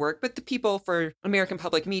News where I work, but the people for American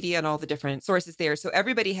Public Media and all the different sources there. So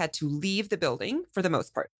everybody had to leave the building for the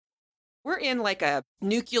most part. We're in like a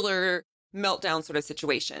nuclear meltdown sort of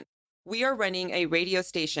situation. We are running a radio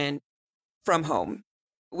station from home.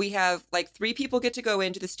 We have like 3 people get to go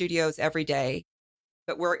into the studios every day,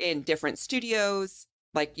 but we're in different studios.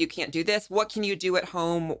 Like, you can't do this. What can you do at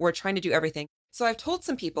home? We're trying to do everything. So I've told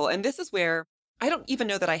some people, and this is where I don't even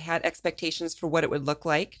know that I had expectations for what it would look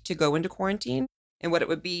like to go into quarantine and what it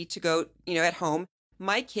would be to go, at home.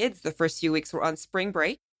 My kids, the first few weeks were on spring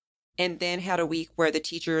break and then had a week where the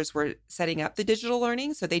teachers were setting up the digital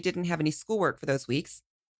learning. So they didn't have any schoolwork for those weeks.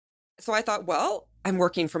 So I thought, well, I'm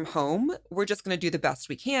working from home. We're just going to do the best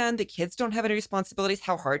we can. The kids don't have any responsibilities.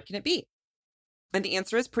 How hard can it be? And the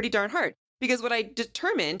answer is pretty darn hard. Because what I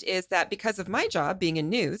determined is that because of my job being in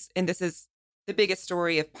news, and this is the biggest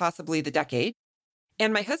story of possibly the decade,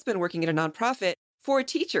 and my husband working at a nonprofit for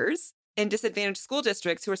teachers in disadvantaged school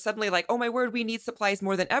districts who are suddenly like, oh my word, we need supplies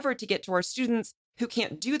more than ever to get to our students who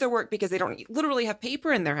can't do their work because they don't literally have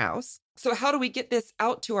paper in their house. So how do we get this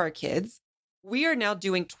out to our kids? We are now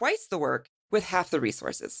doing twice the work with half the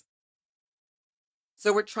resources.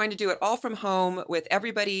 So we're trying to do it all from home with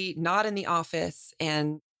everybody not in the office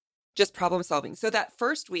and just problem solving. So that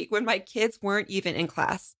first week when my kids weren't even in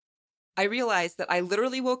class, I realized that I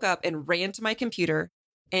literally woke up and ran to my computer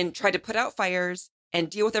and tried to put out fires and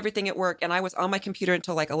deal with everything at work. And I was on my computer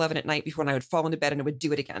until like 11 at night before I would fall into bed and I would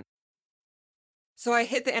do it again. So I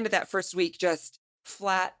hit the end of that first week just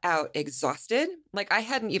flat out exhausted. Like, I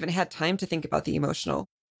hadn't even had time to think about the emotional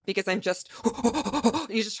because I'm just,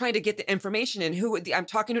 you're just trying to get the information in. I'm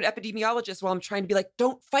talking to an epidemiologist while I'm trying to be like,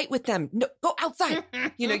 don't fight with them. No, go outside.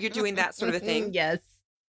 You're doing that sort of a thing. Yes.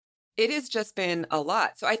 It has just been a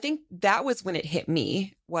lot. So I think that was when it hit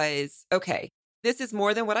me was, okay, this is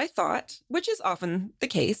more than what I thought, which is often the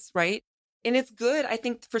case, right? And it's good, I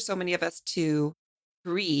think, for so many of us to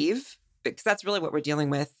grieve, because that's really what we're dealing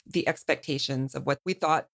with, the expectations of what we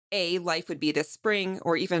thought life would be this spring,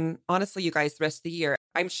 or even, honestly, you guys, the rest of the year.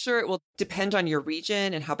 I'm sure it will depend on your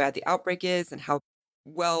region and how bad the outbreak is and how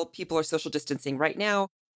well people are social distancing right now.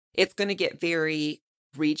 It's going to get very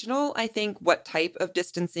regional, I think, what type of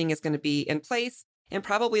distancing is going to be in place. And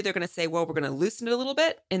probably they're going to say, well, we're going to loosen it a little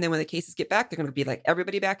bit. And then when the cases get back, they're going to be like,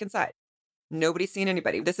 everybody back inside. Nobody's seeing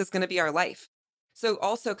anybody. This is going to be our life. So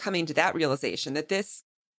also coming to that realization that this,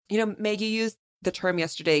 Maggie used the term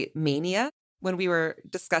yesterday, mania, when we were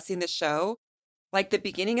discussing the show. Like, the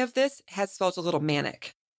beginning of this has felt a little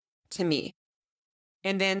manic to me.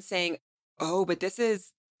 And then saying, oh, but this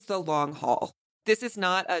is the long haul. This is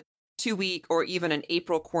not a 2-week or even an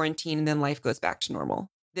April quarantine and then life goes back to normal.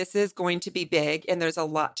 This is going to be big and there's a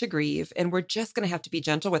lot to grieve and we're just going to have to be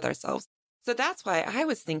gentle with ourselves. So that's why I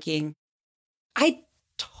was thinking, I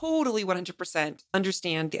totally 100%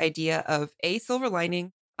 understand the idea of a silver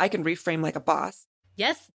lining. I can reframe like a boss.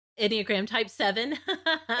 Yes. Enneagram type 7.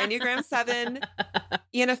 Enneagram 7,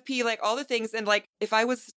 ENFP, like all the things. And like,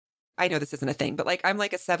 I know this isn't a thing, but like, I'm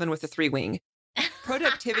like a 7 with a 3 wing.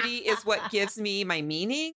 Productivity is what gives me my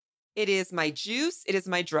meaning. It is my juice. It is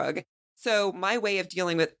my drug. So my way of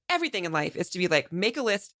dealing with everything in life is to be like, make a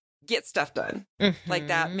list, get stuff done. Mm-hmm. Like,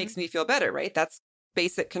 that makes me feel better, right? That's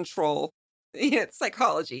basic control. It's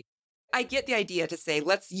psychology. I get the idea to say,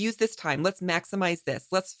 let's use this time. Let's maximize this.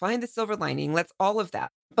 Let's find the silver lining. Let's all of that.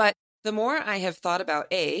 But the more I have thought about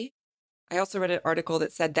I also read an article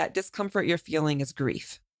that said that discomfort you're feeling is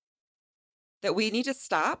grief. That we need to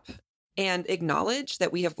stop and acknowledge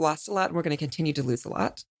that we have lost a lot and we're going to continue to lose a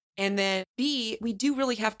lot. And then B, we do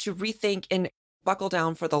really have to rethink and buckle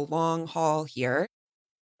down for the long haul here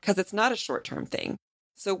because it's not a short-term thing.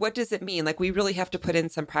 So what does it mean? Like, we really have to put in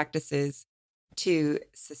some practices to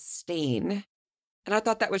sustain. And I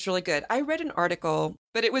thought that was really good. I read an article,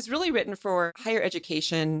 but it was really written for a higher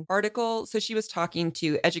education article. So she was talking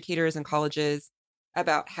to educators and colleges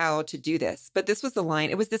about how to do this. But this was the line.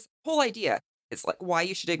 It was this whole idea. It's like why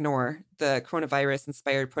you should ignore the coronavirus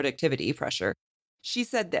inspired productivity pressure. She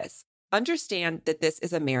said this, understand that this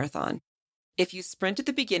is a marathon. If you sprint at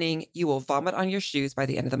the beginning, you will vomit on your shoes by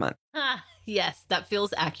the end of the month. Yes, that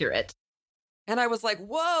feels accurate. And I was like,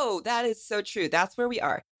 whoa, that is so true. That's where we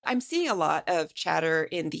are. I'm seeing a lot of chatter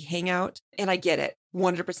in the Hangout, and I get it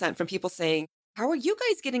 100% from people saying, how are you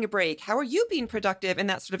guys getting a break? How are you being productive? And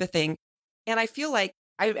that sort of a thing. And I feel like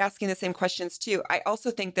I'm asking the same questions too. I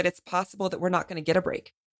also think that it's possible that we're not going to get a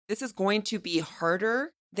break. this is going to be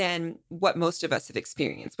harder than what most of us have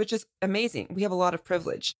experienced, which is amazing. We have a lot of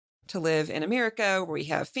privilege to live in America where we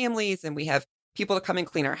have families and we have people to come and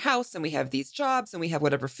clean our house and we have these jobs and we have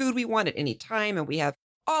whatever food we want at any time. And we have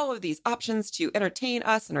all of these options to entertain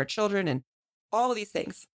us and our children and all of these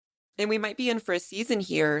things. And we might be in for a season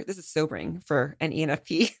here. This is sobering for an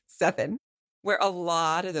ENFP 7, where a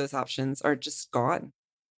lot of those options are just gone.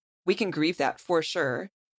 We can grieve that for sure,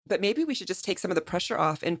 but maybe we should just take some of the pressure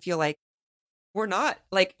off and feel like we're not,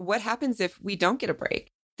 like, what happens if we don't get a break?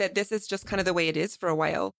 That this is just kind of the way it is for a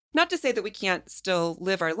while. Not to say that we can't still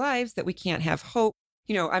live our lives, that we can't have hope.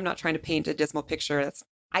 You know, I'm not trying to paint a dismal picture.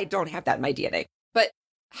 I don't have that in my DNA. But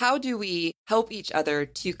how do we help each other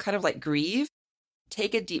to kind of like grieve,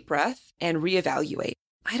 take a deep breath, and reevaluate?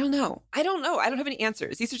 I don't know. I don't have any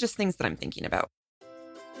answers. These are just things that I'm thinking about.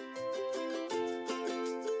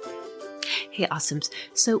 Hey, Awesomes.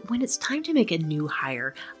 So when it's time to make a new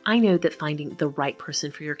hire, I know that finding the right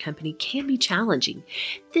person for your company can be challenging.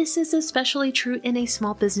 This is especially true in a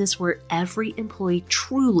small business where every employee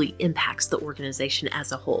truly impacts the organization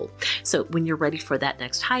as a whole. So when you're ready for that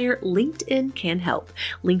next hire, LinkedIn can help.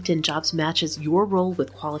 LinkedIn Jobs matches your role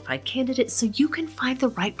with qualified candidates so you can find the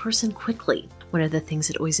right person quickly. One of the things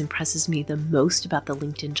that always impresses me the most about the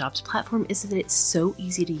LinkedIn Jobs platform is that it's so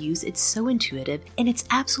easy to use, it's so intuitive, and it's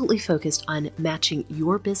absolutely focused on matching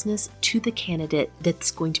your business to the candidate that's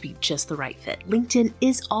going to be just the right fit. LinkedIn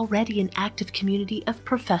is already an active community of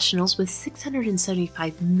professionals with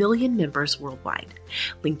 675 million members worldwide.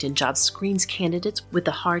 LinkedIn Jobs screens candidates with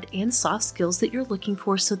the hard and soft skills that you're looking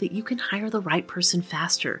for so that you can hire the right person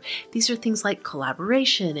faster. These are things like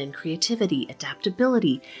collaboration and creativity,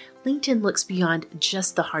 adaptability. LinkedIn looks beyond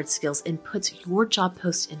just the hard skills and puts your job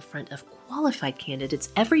post in front of qualified candidates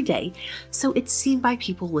every day, so it's seen by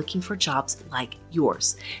people looking for jobs like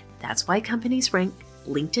yours. That's why companies rank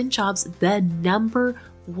LinkedIn Jobs the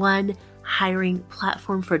 #1 hiring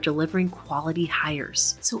platform for delivering quality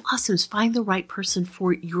hires. So Awesomes, find the right person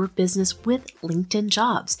for your business with LinkedIn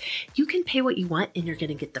Jobs. You can pay what you want and you're going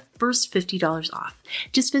to get the first $50 off.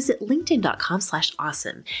 Just visit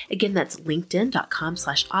linkedin.com/awesome. Again, that's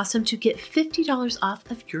linkedin.com/awesome to get $50 off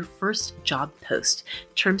of your first job post.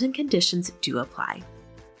 Terms and conditions do apply.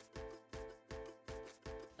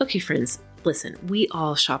 Okay, friends. Listen, we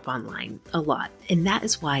all shop online a lot, and that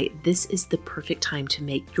is why this is the perfect time to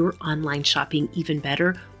make your online shopping even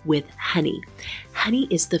better with Honey. Honey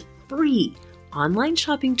is the free online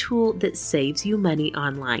shopping tool that saves you money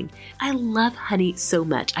online. I love Honey so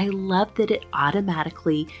much. I love that it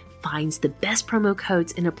automatically finds the best promo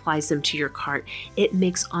codes and applies them to your cart. It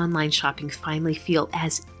makes online shopping finally feel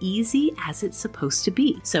as easy as it's supposed to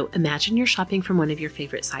be. So imagine you're shopping from one of your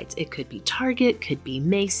favorite sites. It could be Target, could be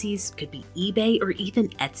Macy's, could be eBay, or even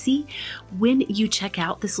Etsy. When you check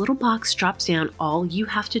out, this little box drops down. All you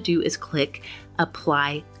have to do is click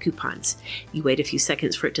Apply Coupons. You wait a few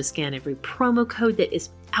seconds for it to scan every promo code that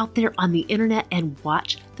is out there on the internet and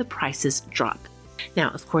watch the prices drop.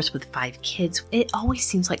 Now, of course, with 5 kids, it always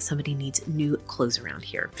seems like somebody needs new clothes around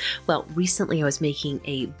here. Well, recently I was making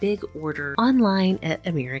a big order online at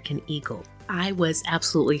American Eagle. I was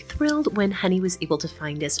absolutely thrilled when Honey was able to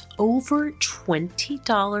find us over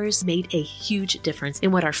 $20, made a huge difference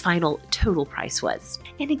in what our final total price was.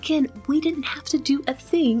 And again, we didn't have to do a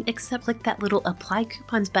thing except like that little apply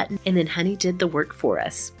coupons button, and then Honey did the work for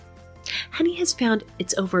us. Honey has found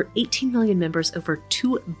its over 18 million members over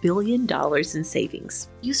 $2 billion in savings.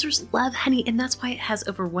 Users love Honey, and that's why it has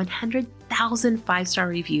over 100,000 5-star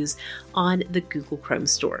reviews on the Google Chrome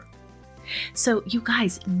store. So you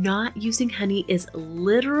guys, not using Honey is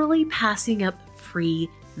literally passing up free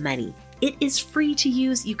money. It is free to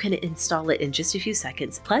use. You can install it in just a few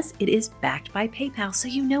seconds. Plus, it is backed by PayPal, so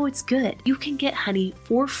you know it's good. You can get Honey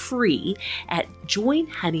for free at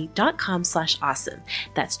joinhoney.com/awesome.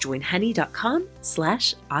 That's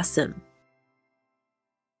joinhoney.com/awesome.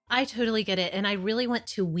 I totally get it. And I really want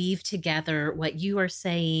to weave together what you are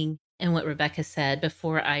saying and what Rebecca said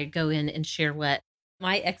before I go in and share what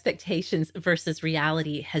my expectations versus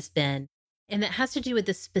reality has been. And that has to do with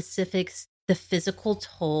the specifics, the physical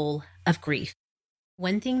toll of grief.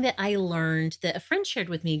 One thing that I learned that a friend shared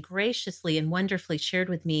with me, graciously and wonderfully shared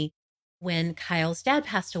with me, when Kyle's dad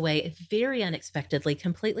passed away very unexpectedly,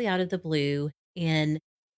 completely out of the blue in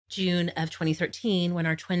June of 2013, when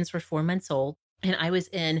our twins were 4 months old, and I was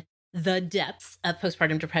in the depths of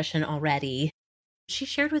postpartum depression already. She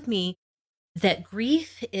shared with me that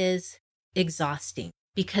grief is exhausting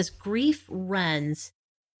because grief runs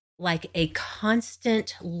like a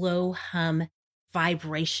constant low hum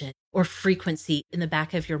vibration or frequency in the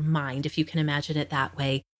back of your mind, if you can imagine it that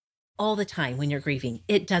way, all the time when you're grieving.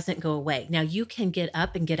 It doesn't go away. Now you can get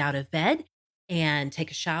up and get out of bed and take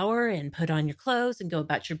a shower and put on your clothes and go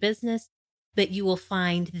about your business. But you will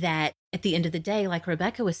find that at the end of the day, like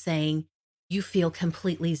Rebecca was saying, you feel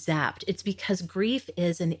completely zapped. It's because grief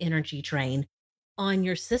is an energy drain on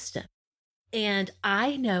your system. And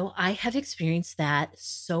I know I have experienced that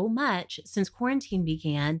so much since quarantine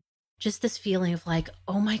began, just this feeling of like,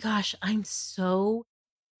 oh my gosh, I'm so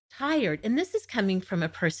tired. And this is coming from a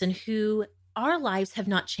person who our lives have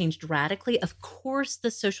not changed radically. Of course,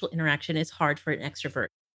 the social interaction is hard for an extrovert.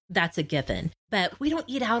 That's a given. But we don't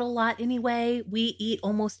eat out a lot anyway. We eat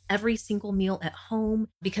almost every single meal at home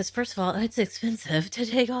because, first of all, it's expensive to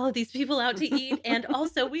take all of these people out to eat. And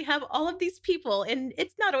also, we have all of these people, and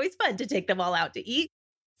it's not always fun to take them all out to eat.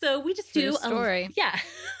 So we just True story.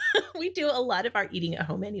 We do a lot of our eating at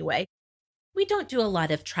home anyway. We don't do a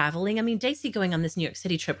lot of traveling. I mean, Daisy going on this New York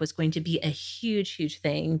City trip was going to be a huge, huge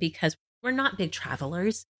thing because we're not big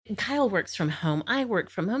travelers. And Kyle works from home. I work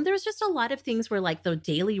from home. There was just a lot of things where like the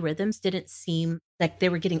daily rhythms didn't seem like they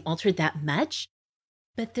were getting altered that much.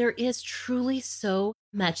 But there is truly so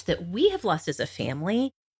much that we have lost as a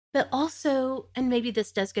family. But also, and maybe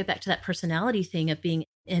this does go back to that personality thing of being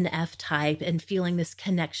an F type and feeling this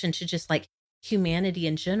connection to just like humanity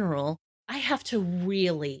in general. I have to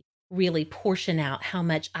really portion out how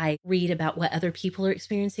much I read about what other people are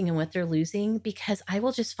experiencing and what they're losing, because I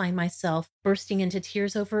will just find myself bursting into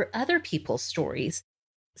tears over other people's stories.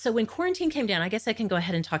 So when quarantine came down, I guess I can go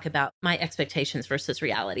ahead and talk about my expectations versus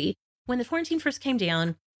reality. When the quarantine first came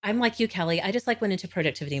down, I'm like you, Kelly. I just like went into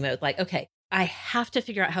productivity mode. Like, okay, I have to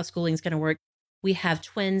figure out how schooling's going to work. We have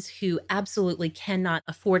twins who absolutely cannot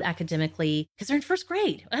afford academically because they're in first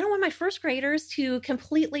grade. I don't want my first graders to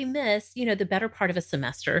completely miss, the better part of a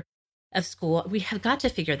semester of school. We have got to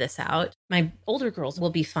figure this out. My older girls will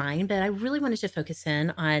be fine, but I really wanted to focus in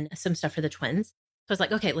on some stuff for the twins. So I was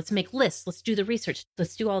like, okay, let's make lists. Let's do the research.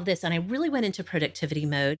 Let's do all of this. And I really went into productivity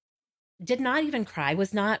mode. Did not even cry,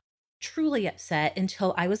 was not truly upset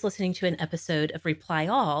until I was listening to an episode of Reply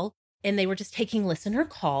All, and they were just taking listener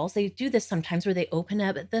calls. They do this sometimes where they open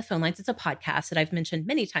up the phone lines. It's a podcast that I've mentioned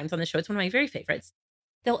many times on the show. It's one of my very favorites.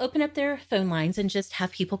 They'll open up their phone lines and just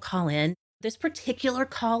have people call in. This particular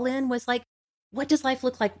call in was like, what does life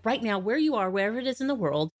look like right now, where you are, wherever it is in the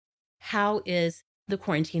world? How is the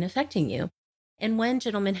quarantine affecting you? And one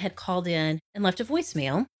gentleman had called in and left a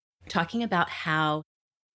voicemail talking about how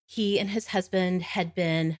he and his husband had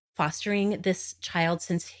been fostering this child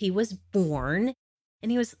since he was born. And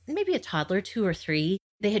he was maybe a toddler, 2 or 3.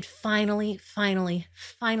 They had finally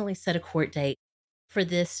set a court date for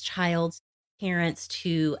this child's parents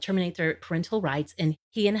to terminate their parental rights. And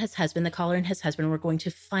he and his husband, the caller and his husband, were going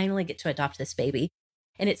to finally get to adopt this baby.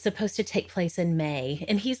 And it's supposed to take place in May.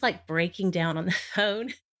 And he's like breaking down on the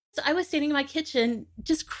phone. So I was standing in my kitchen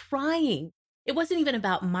just crying. It wasn't even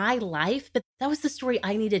about my life, but that was the story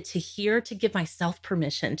I needed to hear to give myself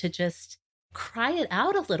permission to just cry it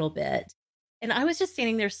out a little bit. And I was just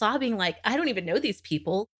standing there sobbing like, I don't even know these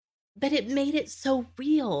people. But it made it so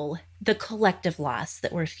real, the collective loss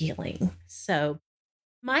that we're feeling. So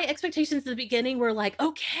my expectations at the beginning were like,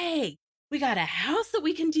 okay, we got a house that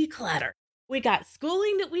we can declutter. We got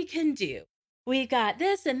schooling that we can do. We got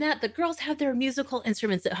this and that. The girls have their musical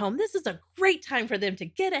instruments at home. This is a great time for them to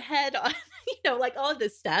get ahead on, like all of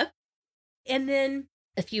this stuff. And then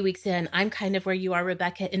a few weeks in, I'm kind of where you are,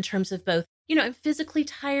 Rebecca, in terms of both, I'm physically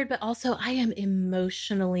tired, but also I am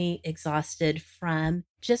emotionally exhausted from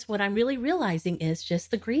just what I'm really realizing is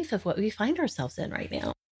just the grief of what we find ourselves in right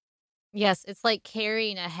now. Yes, it's like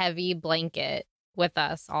carrying a heavy blanket with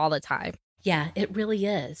us all the time. Yeah, it really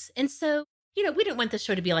is. And so, we didn't want the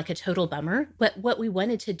show to be like a total bummer, but what we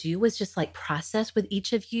wanted to do was just like process with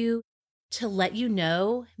each of you to let you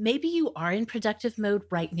know, maybe you are in productive mode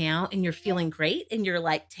right now and you're feeling great and you're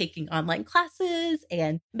like taking online classes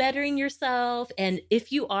and bettering yourself. And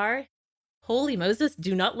if you are, holy Moses,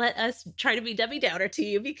 do not let us try to be Debbie Downer to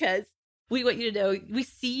you, because we want you to know we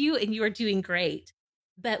see you and you are doing great.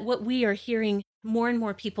 But what we are hearing more and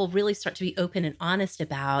more people really start to be open and honest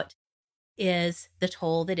about is the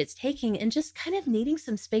toll that it's taking and just kind of needing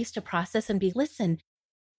some space to process and be, listen,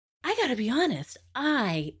 I got to be honest,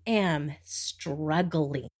 I am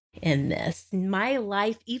struggling in this. My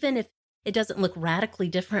life, even if it doesn't look radically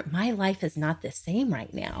different, my life is not the same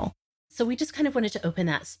right now. So we just kind of wanted to open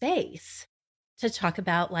that space to talk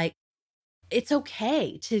about like, it's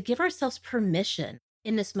okay to give ourselves permission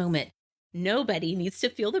in this moment. Nobody needs to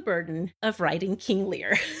feel the burden of writing King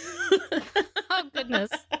Lear. Oh,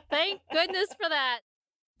 goodness. Thank goodness for that.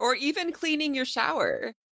 Or even cleaning your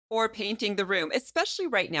shower or painting the room, especially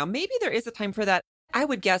right now. Maybe there is a time for that. I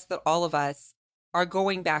would guess that all of us are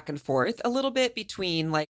going back and forth a little bit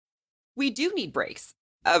between like, we do need breaks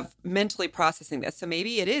of mentally processing this. So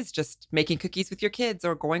maybe it is just making cookies with your kids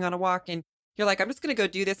or going on a walk and you're like, I'm just going to go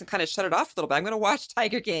do this and kind of shut it off a little bit. I'm going to watch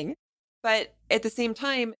Tiger King. But at the same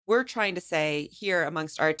time, we're trying to say here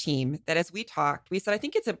amongst our team that as we talked, we said, I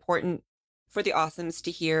think it's important for the Awesomes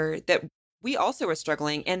to hear that we also are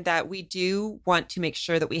struggling and that we do want to make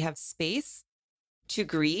sure that we have space to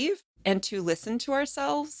grieve and to listen to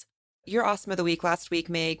ourselves. Your Awesome of the Week last week,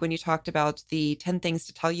 Meg, when you talked about the 10 Things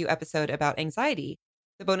to Tell You episode about anxiety,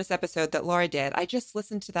 the bonus episode that Laura did, I just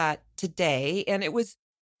listened to that today and it was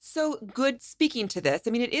so good speaking to this. I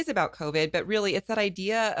mean, it is about COVID, but really it's that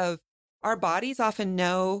idea of our bodies often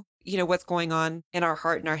know, what's going on in our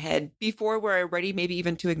heart and our head before we're ready, maybe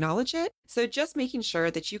even to acknowledge it. So just making sure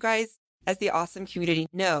that you guys, as the Awesome community,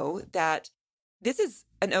 know that this is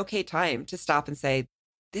an okay time to stop and say,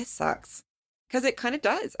 this sucks. Because it kind of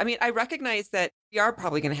does. I mean, I recognize that we are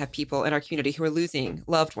probably going to have people in our community who are losing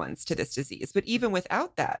loved ones to this disease. But even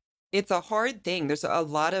without that, it's a hard thing. There's a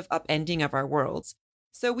lot of upending of our worlds.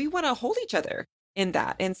 So we want to hold each other in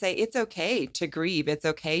that and say, it's okay to grieve. It's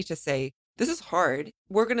okay to say, this is hard.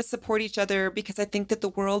 We're going to support each other because I think that the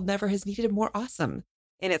world never has needed a more awesome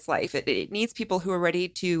in its life. It needs people who are ready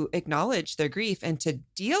to acknowledge their grief and to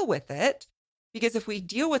deal with it. Because if we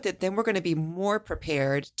deal with it, then we're going to be more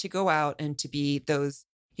prepared to go out and to be those,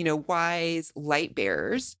 wise light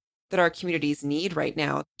bearers that our communities need right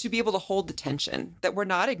now to be able to hold the tension that we're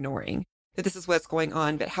not ignoring, that this is what's going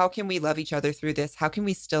on. But how can we love each other through this? How can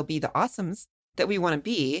we still be the awesomes that we want to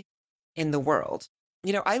be in the world?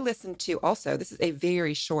 I listened to also, this is a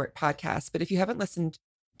very short podcast, but if you haven't listened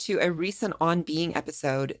to a recent On Being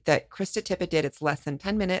episode that Krista Tippett did, it's less than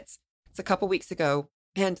 10 minutes. It's a couple weeks ago.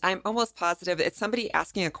 And I'm almost positive it's somebody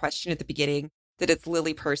asking a question at the beginning that it's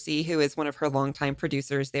Lily Percy, who is one of her longtime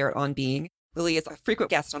producers there at On Being. Lily is a frequent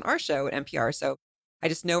guest on our show at NPR. So I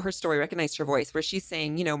just know her story, recognize her voice, where she's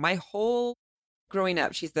saying, my whole growing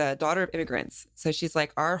up, she's the daughter of immigrants. So she's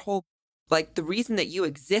like, our whole, the reason that you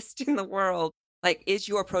exist in the world, is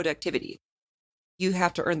your productivity. You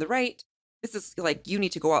have to earn the right. This is you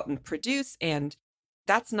need to go out and produce. And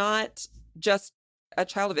that's not just a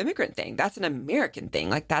child of immigrant thing. That's an American thing.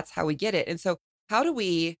 That's how we get it. And so how do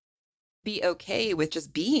we be okay with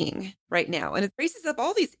just being right now? And it raises up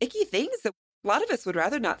all these icky things that a lot of us would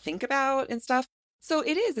rather not think about and stuff. So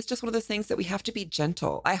it's just one of those things that we have to be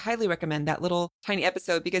gentle. I highly recommend that little tiny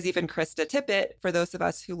episode because even Krista Tippett, for those of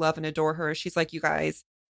us who love and adore her, she's like, you guys,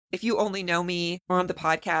 if you only know me or on the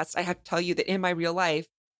podcast, I have to tell you that in my real life,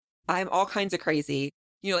 I'm all kinds of crazy.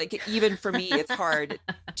 Even for me, it's hard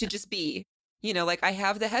to just be. I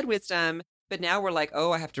have the head wisdom, but now we're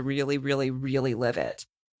I have to really, really, really live it.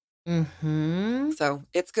 Mm-hmm. So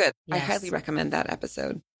it's good. Yes. I highly recommend that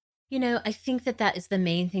episode. I think that is the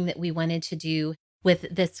main thing that we wanted to do with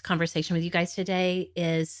this conversation with you guys today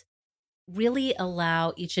is really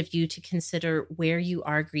allow each of you to consider where you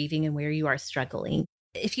are grieving and where you are struggling.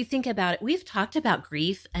 If you think about it, we've talked about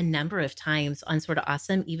grief a number of times on Sort of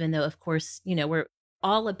Awesome, even though, of course, we're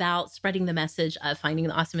all about spreading the message of finding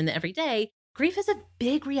the awesome in the everyday. Grief is a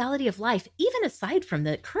big reality of life, even aside from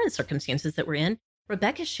the current circumstances that we're in.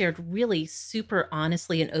 Rebecca shared really super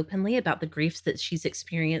honestly and openly about the griefs that she's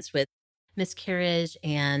experienced with miscarriage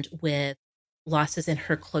and with losses in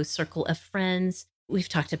her close circle of friends. We've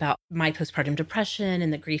talked about my postpartum depression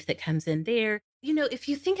and the grief that comes in there. If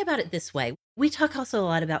you think about it this way, we talk also a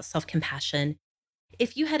lot about self-compassion.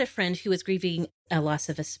 If you had a friend who was grieving a loss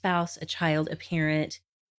of a spouse, a child, a parent,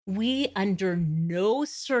 we under no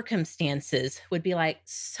circumstances would be like,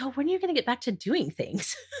 so when are you going to get back to doing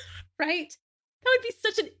things? Right? That would be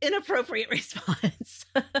such an inappropriate response.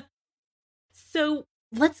 So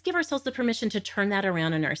let's give ourselves the permission to turn that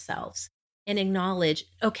around on ourselves and acknowledge,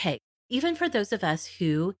 okay, even for those of us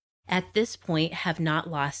who at this point have not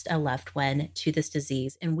lost a loved one to this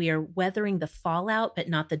disease, and we are weathering the fallout, but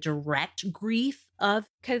not the direct grief of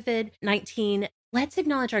COVID-19, let's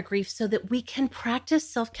acknowledge our grief so that we can practice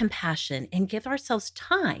self-compassion and give ourselves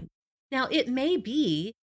time. Now, it may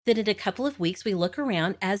be that in a couple of weeks, we look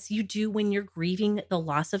around as you do when you're grieving the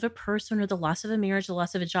loss of a person or the loss of a marriage, the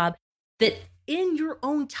loss of a job, that in your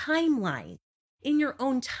own timeline, in your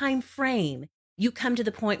own time frame, you come to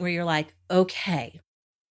the point where you're like, okay,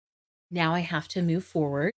 now I have to move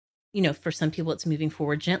forward. For some people, it's moving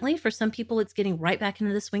forward gently. For some people, it's getting right back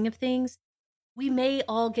into the swing of things. We may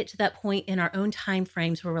all get to that point in our own time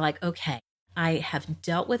frames where we're like, okay, I have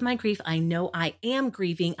dealt with my grief. I know I am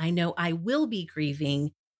grieving. I know I will be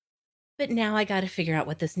grieving. But now I got to figure out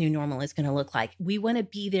what this new normal is going to look like. We want to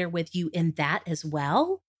be there with you in that as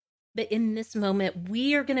well. But in this moment,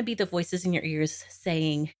 we are going to be the voices in your ears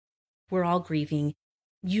saying, we're all grieving.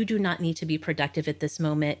 You do not need to be productive at this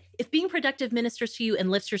moment. If being productive ministers to you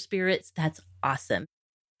and lifts your spirits, that's awesome.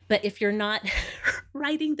 But if you're not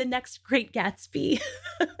writing the next Great Gatsby,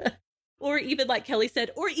 or even like Kelly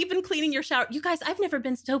said, or even cleaning your shower, you guys, I've never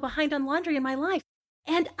been so behind on laundry in my life.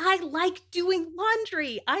 And I like doing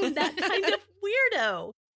laundry. I'm that kind of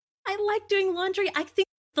weirdo. I like doing laundry. I think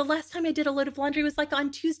the last time I did a load of laundry was like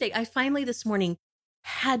on Tuesday. I finally this morning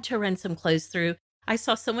had to run some clothes through. I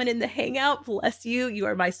saw someone in the Hangout, bless you, you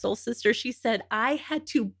are my soul sister. She said, I had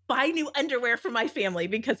to buy new underwear for my family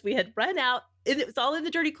because we had run out and it was all in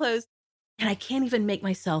the dirty clothes. And I can't even make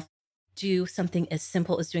myself do something as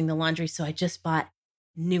simple as doing the laundry. So I just bought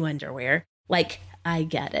new underwear. Like, I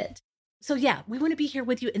get it. So yeah, we want to be here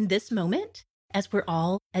with you in this moment as we're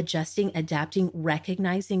all adjusting, adapting,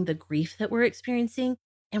 recognizing the grief that we're experiencing.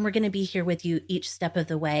 And we're going to be here with you each step of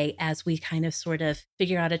the way as we kind of sort of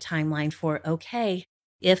figure out a timeline for, okay,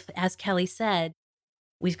 if, as Kelly said,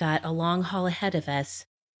 we've got a long haul ahead of us,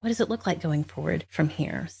 what does it look like going forward from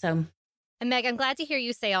here? So, and Meg, I'm glad to hear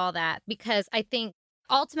you say all that, because I think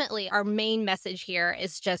ultimately our main message here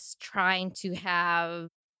is just trying to have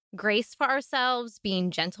grace for ourselves, being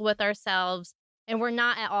gentle with ourselves. And we're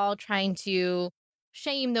not at all trying to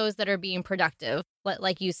shame those that are being productive.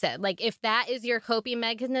 Like you said, like if that is your coping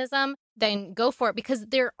mechanism, then go for it, because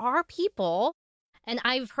there are people, and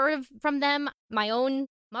I've heard from them, my own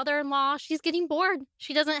mother-in-law, she's getting bored.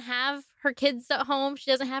 She doesn't have her kids at home.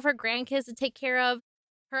 She doesn't have her grandkids to take care of.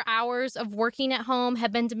 Her hours of working at home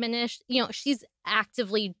have been diminished. You know, she's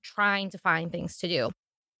actively trying to find things to do.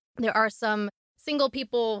 There are some single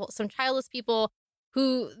people, some childless people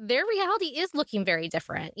who their reality is looking very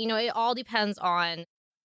different. You know, it all depends on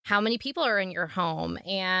how many people are in your home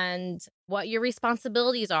and what your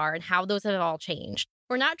responsibilities are and how those have all changed.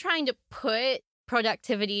 We're not trying to put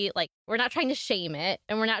productivity, like we're not trying to shame it,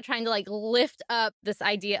 and we're not trying to like lift up this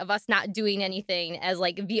idea of us not doing anything as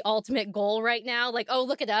like the ultimate goal right now. Like, oh,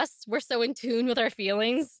 look at us. We're so in tune with our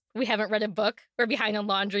feelings. We haven't read a book. We're behind on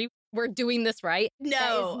laundry. We're doing this right.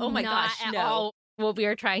 No. Oh my gosh, at no. all what we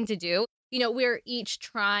are trying to do. You know, we're each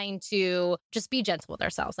trying to just be gentle with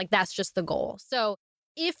ourselves. Like that's just the goal. So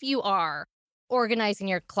if you are organizing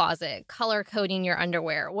your closet, color coding your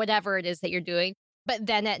underwear, whatever it is that you're doing, but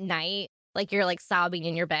then at night, like you're like sobbing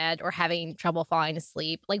in your bed or having trouble falling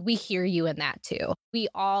asleep, like we hear you in that too. We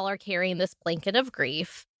all are carrying this blanket of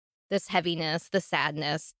grief, this heaviness, the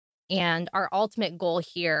sadness. And our ultimate goal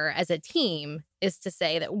here as a team is to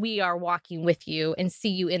say that we are walking with you and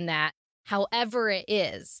see you in that, however it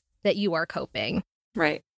is that you are coping.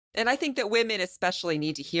 Right. And I think that women especially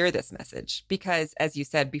need to hear this message because, as you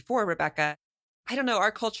said before, Rebecca, I don't know,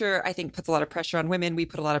 our culture, I think, puts a lot of pressure on women. We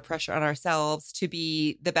put a lot of pressure on ourselves to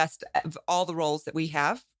be the best of all the roles that we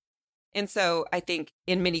have. And so I think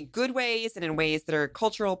in many good ways and in ways that are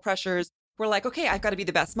cultural pressures, we're like, okay, I've got to be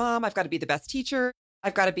the best mom. I've got to be the best teacher.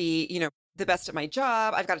 I've got to be, the best at my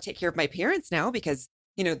job. I've got to take care of my parents now because,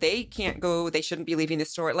 they can't go, they shouldn't be leaving the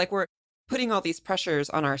store. Like we're putting all these pressures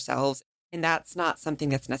on ourselves. And that's not something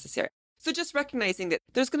that's necessary. So just recognizing that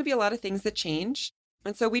there's going to be a lot of things that change.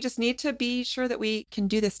 And so we just need to be sure that we can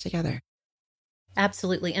do this together.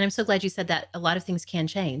 Absolutely. And I'm so glad you said that. A lot of things can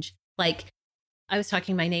change. Like I was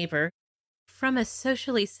talking to my neighbor from a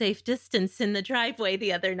socially safe distance in the driveway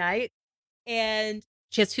the other night. And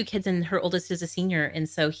she has 2 kids and her oldest is a senior. And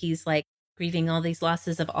so he's like grieving all these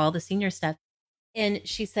losses of all the senior stuff. And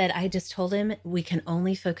she said, I just told him we can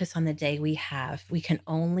only focus on the day we have. We can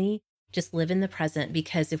only just live in the present,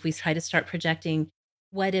 because if we try to start projecting,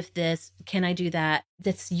 what if this, can I do that?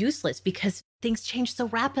 That's useless because things change so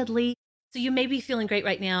rapidly. So you may be feeling great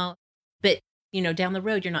right now, but down the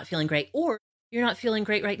road, you're not feeling great, or you're not feeling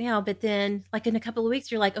great right now. But then like in a couple of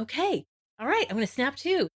weeks, you're like, okay, all right, I'm going to snap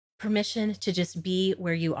to. Permission to just be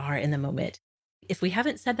where you are in the moment. If we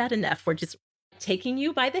haven't said that enough, we're just taking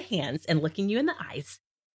you by the hands and looking you in the eyes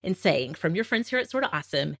and saying, from your friends here at Sorta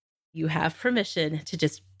Awesome, you have permission to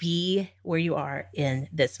just be where you are in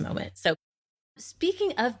this moment. So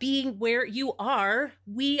speaking of being where you are,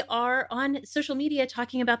 we are on social media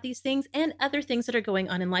talking about these things and other things that are going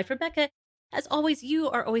on in life. Rebecca, as always, you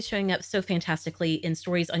are always showing up so fantastically in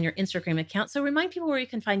stories on your Instagram account. So remind people where you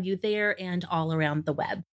can find you there and all around the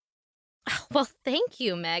web. Well, thank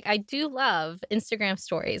you, Meg. I do love Instagram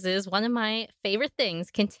stories. It is one of my favorite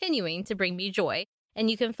things, continuing to bring me joy. And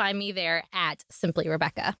you can find me there at Simply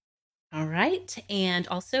Rebecca. All right. And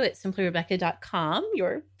also at simplyrebecca.com,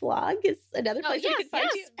 your blog is another place you can find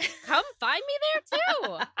you. Come find me there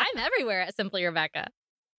too. I'm everywhere at Simply Rebecca.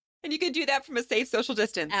 And you can do that from a safe social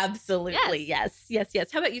distance. Absolutely. Yes.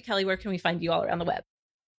 How about you, Kelly? Where can we find you all around the web?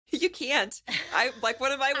 You can't. I like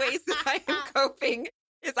one of my ways that I am coping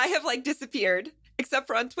is I have like disappeared, except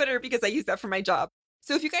for on Twitter because I use that for my job.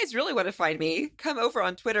 So if you guys really want to find me, come over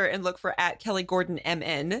on Twitter and look for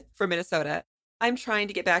 @KellyGordonMN for Minnesota. I'm trying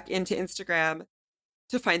to get back into Instagram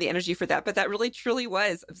to find the energy for that. But that really truly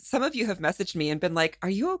was. Some of you have messaged me and been like, are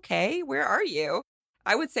you okay? Where are you?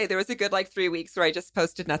 I would say there was a good like 3 weeks where I just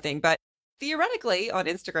posted nothing. But theoretically on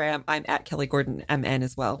Instagram, I'm @KellyGordonMN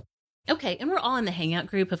as well. Okay. And we're all in the Hangout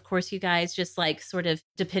group. Of course, you guys, just like sort of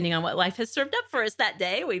depending on what life has served up for us that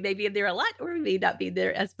day. We may be in there a lot or we may not be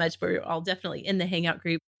there as much, but we're all definitely in the Hangout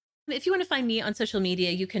group. If you want to find me on social media,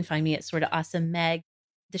 you can find me at Sorta Awesome Meg.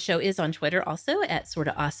 The show is on Twitter also at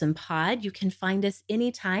Sorta Awesome Pod. You can find us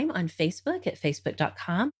anytime on Facebook at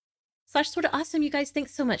facebook.com/Sorta Awesome. You guys,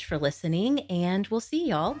 thanks so much for listening, and we'll see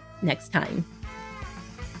y'all next time.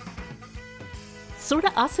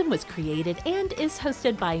 Sorta Awesome was created and is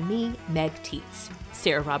hosted by me, Meg Tietz.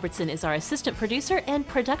 Sarah Robertson is our assistant producer, and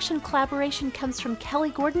production collaboration comes from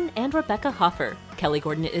Kelly Gordon and Rebecca Hoffer. Kelly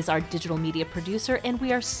Gordon is our digital media producer, and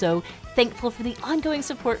we are so thankful for the ongoing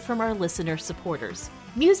support from our listener supporters.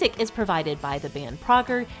 Music is provided by the band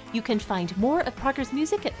Prager. You can find more of Prager's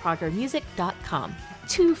music at pragermusic.com.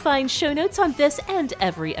 To find show notes on this and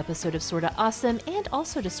every episode of Sorta Awesome, and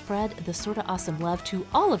also to spread the Sorta Awesome love to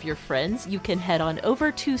all of your friends, you can head on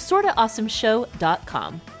over to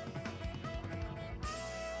sortaawesomeshow.com.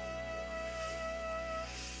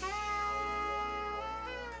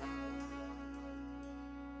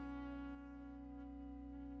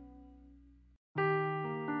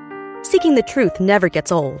 Seeking the truth never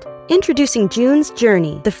gets old. Introducing June's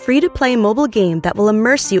Journey, the free-to-play mobile game that will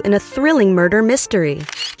immerse you in a thrilling murder mystery.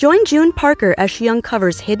 Join June Parker as she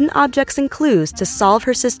uncovers hidden objects and clues to solve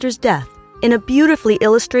her sister's death in a beautifully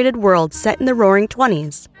illustrated world set in the Roaring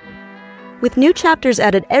 '20s. With new chapters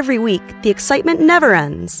added every week, the excitement never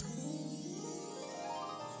ends.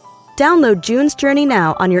 Download June's Journey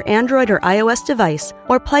now on your Android or iOS device,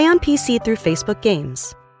 or play on PC through Facebook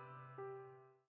Games.